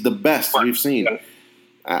 Like, he's the best we've seen.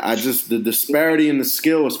 I just, the disparity in the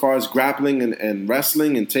skill as far as grappling and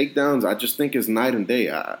wrestling and takedowns, I just think is night and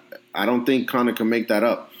day. I don't think Conor can make that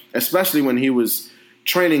up, especially when he was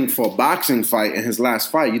training for a boxing fight in his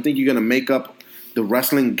last fight. You think you're going to make up the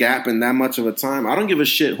wrestling gap in that much of a time? I don't give a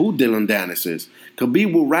shit who Dylan Dennis is.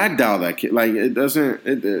 Khabib will ragdoll that kid. Like,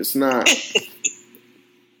 it's not.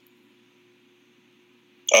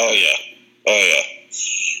 Oh yeah.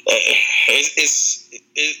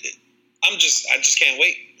 I just can't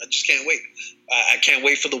wait. I can't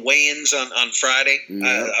wait for the weigh-ins on Friday. Yep.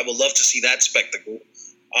 I would love to see that spectacle.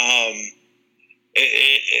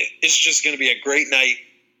 It's just going to be a great night.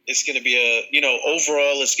 It's going to be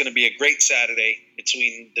overall, it's going to be a great Saturday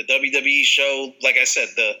between the WWE show, like I said,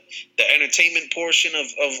 the entertainment portion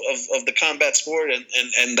of the combat sport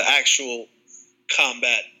and the actual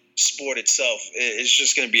combat sport itself. It's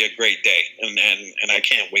just going to be a great day, and I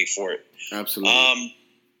can't wait for it. Absolutely.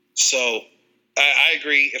 So I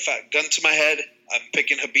agree. If I gun to my head, I'm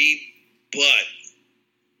picking Khabib, but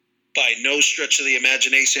by no stretch of the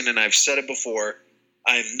imagination, and I've said it before,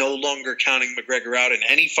 I'm no longer counting McGregor out in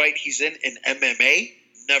any fight he's in MMA.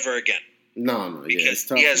 Never again. No, yeah, it's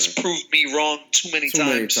tough. He has proved me wrong too many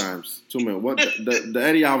times. Too many. What the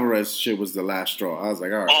Eddie Alvarez shit was the last straw. I was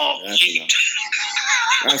like, all right, that's enough.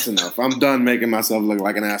 That's enough. I'm done making myself look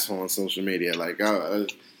like an asshole on social media. Like, come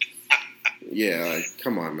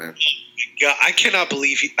on, man. God, I cannot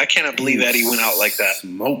believe Eddie went out like that.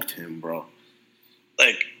 Smoked him, bro.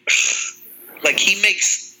 Like he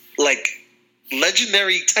makes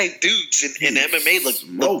legendary type dudes in MMA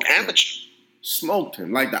look amateur. Smoked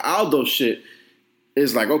him. Like the Aldo shit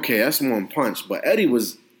is like, okay, that's one punch. But Eddie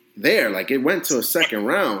was there. Like, it went to a second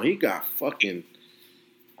round. He got fucking,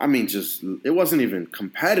 it wasn't even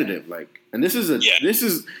competitive. Like, and this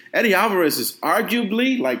is Eddie Alvarez is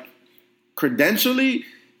arguably, like, credentially,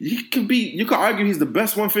 you could argue he's the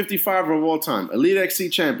best 155er of all time. Elite XC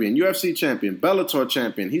champion, UFC champion, Bellator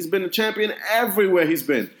champion. He's been a champion everywhere he's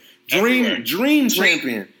been. Dream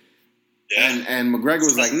champion. Yeah. And McGregor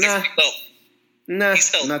was like, nah, not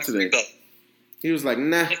today. He was like,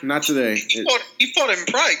 nah, not today. He fought in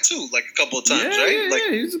Pride too, like a couple of times, right?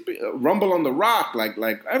 Yeah, he's a Rumble on the Rock,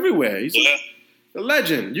 like everywhere. He's a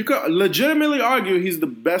legend. You could legitimately argue he's the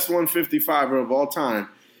best 155er of all time,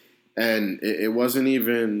 and it wasn't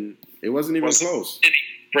even close. Did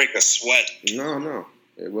he break a sweat? No.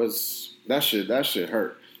 It was that shit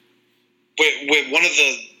hurt. With one of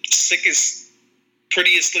the sickest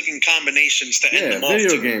prettiest looking combinations to end them off.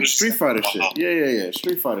 Video games, Street Fighter shit. Yeah.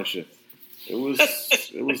 Street Fighter shit. It was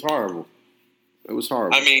horrible. It was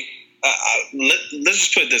horrible. I mean, let's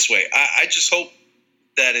just put it this way. I just hope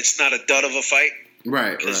that it's not a dud of a fight.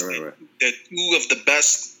 Right. They're two of the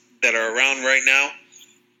best that are around right now.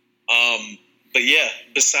 But yeah,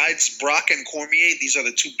 besides Brock and Cormier, these are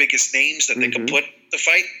the two biggest names that they can put to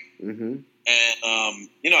fight. Mm-hmm. And,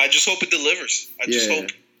 I just hope it delivers. I just hope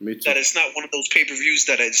that it's not one of those pay-per-views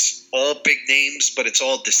that it's all big names, but it's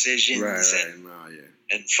all decisions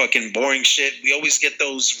and fucking boring shit. We always get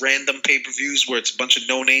those random pay-per-views where it's a bunch of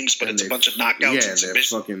no names, but it's a bunch of knockouts and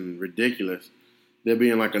submissions. They're fucking ridiculous. They'll be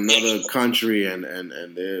in like another country and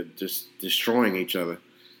they're just destroying each other.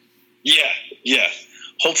 Yeah.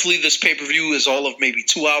 Hopefully this pay-per-view is all of maybe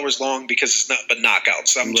 2 hours long because it's not but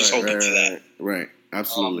knockouts. I'm just hoping for that. Right.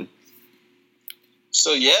 Absolutely.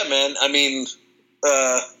 So yeah, man. I mean,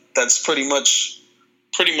 that's pretty much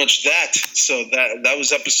that. So that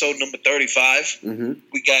was episode number 35. Mm-hmm.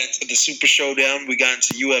 We got into the Super Showdown. We got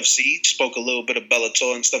into UFC. Spoke a little bit of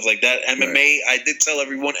Bellator and stuff like that. MMA. Right. I did tell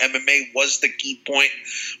everyone MMA was the key point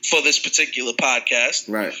for this particular podcast.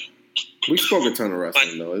 Right. We spoke a ton of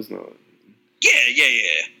wrestling, though. It's not.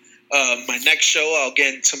 Yeah. My next show, I'll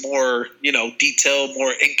get into more, detail,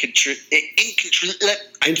 more intricacies.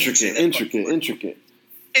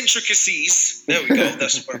 There we go.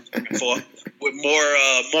 That's what I'm looking for. With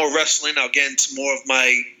more wrestling, I'll get into more of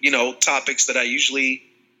my, topics that I usually,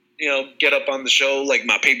 get up on the show, like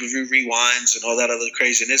my pay-per-view rewinds and all that other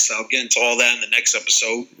craziness. I'll get into all that in the next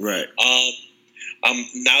episode. Right.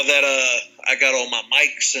 Now that I got all my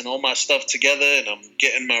mics and all my stuff together, and I'm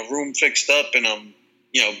getting my room fixed up, and I'm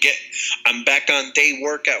back on day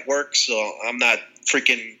work at work, so I'm not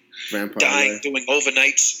freaking dying doing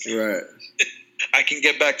overnights. Right. I can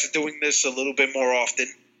get back to doing this a little bit more often,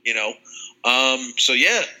 So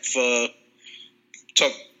yeah,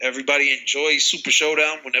 everybody enjoy Super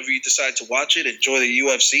Showdown whenever you decide to watch it. Enjoy the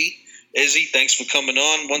UFC. Izzy, thanks for coming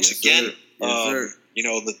on once again. Sir.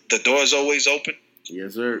 The door is always open.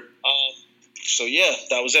 Yes, sir. So yeah,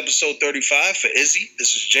 that was episode 35 for Izzy.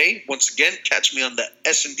 This is Jay. Once again, catch me on the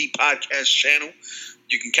S&D Podcast channel.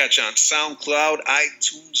 You can catch it on SoundCloud,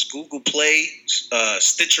 iTunes, Google Play,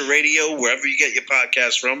 Stitcher Radio, wherever you get your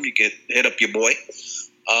podcast from. You can hit up your boy.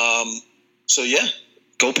 So yeah,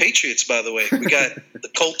 go Patriots, by the way. We got the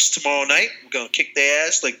Colts tomorrow night. We're going to kick their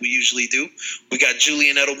ass like we usually do. We got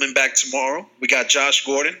Julian Edelman back tomorrow. We got Josh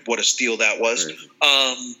Gordon. What a steal that was.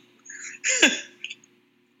 I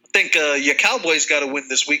think your Cowboys got to win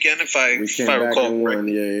this weekend, if I recall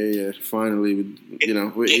correctly. Yeah. Finally,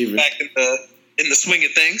 we're even back in the swing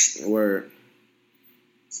of things. Word.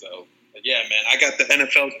 So, yeah, man, I got the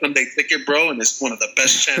NFL Sunday Ticket, bro, and it's one of the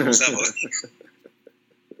best channels ever.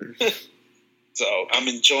 So I'm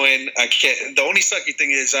enjoying. The only sucky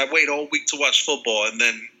thing is I wait all week to watch football, and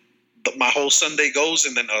then my whole Sunday goes,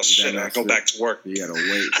 and then I go back to work. You gotta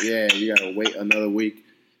wait. Yeah, you gotta wait another week.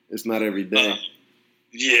 It's not every day.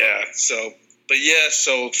 So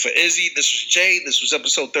for Izzy, this was Jay. This was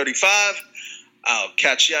episode 35. I'll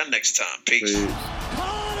catch y'all next time. Peace.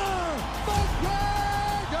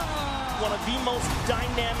 One of the most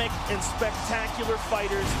dynamic and spectacular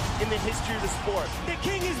fighters in the history of the sport. The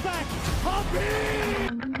king is back.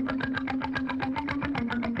 Habib!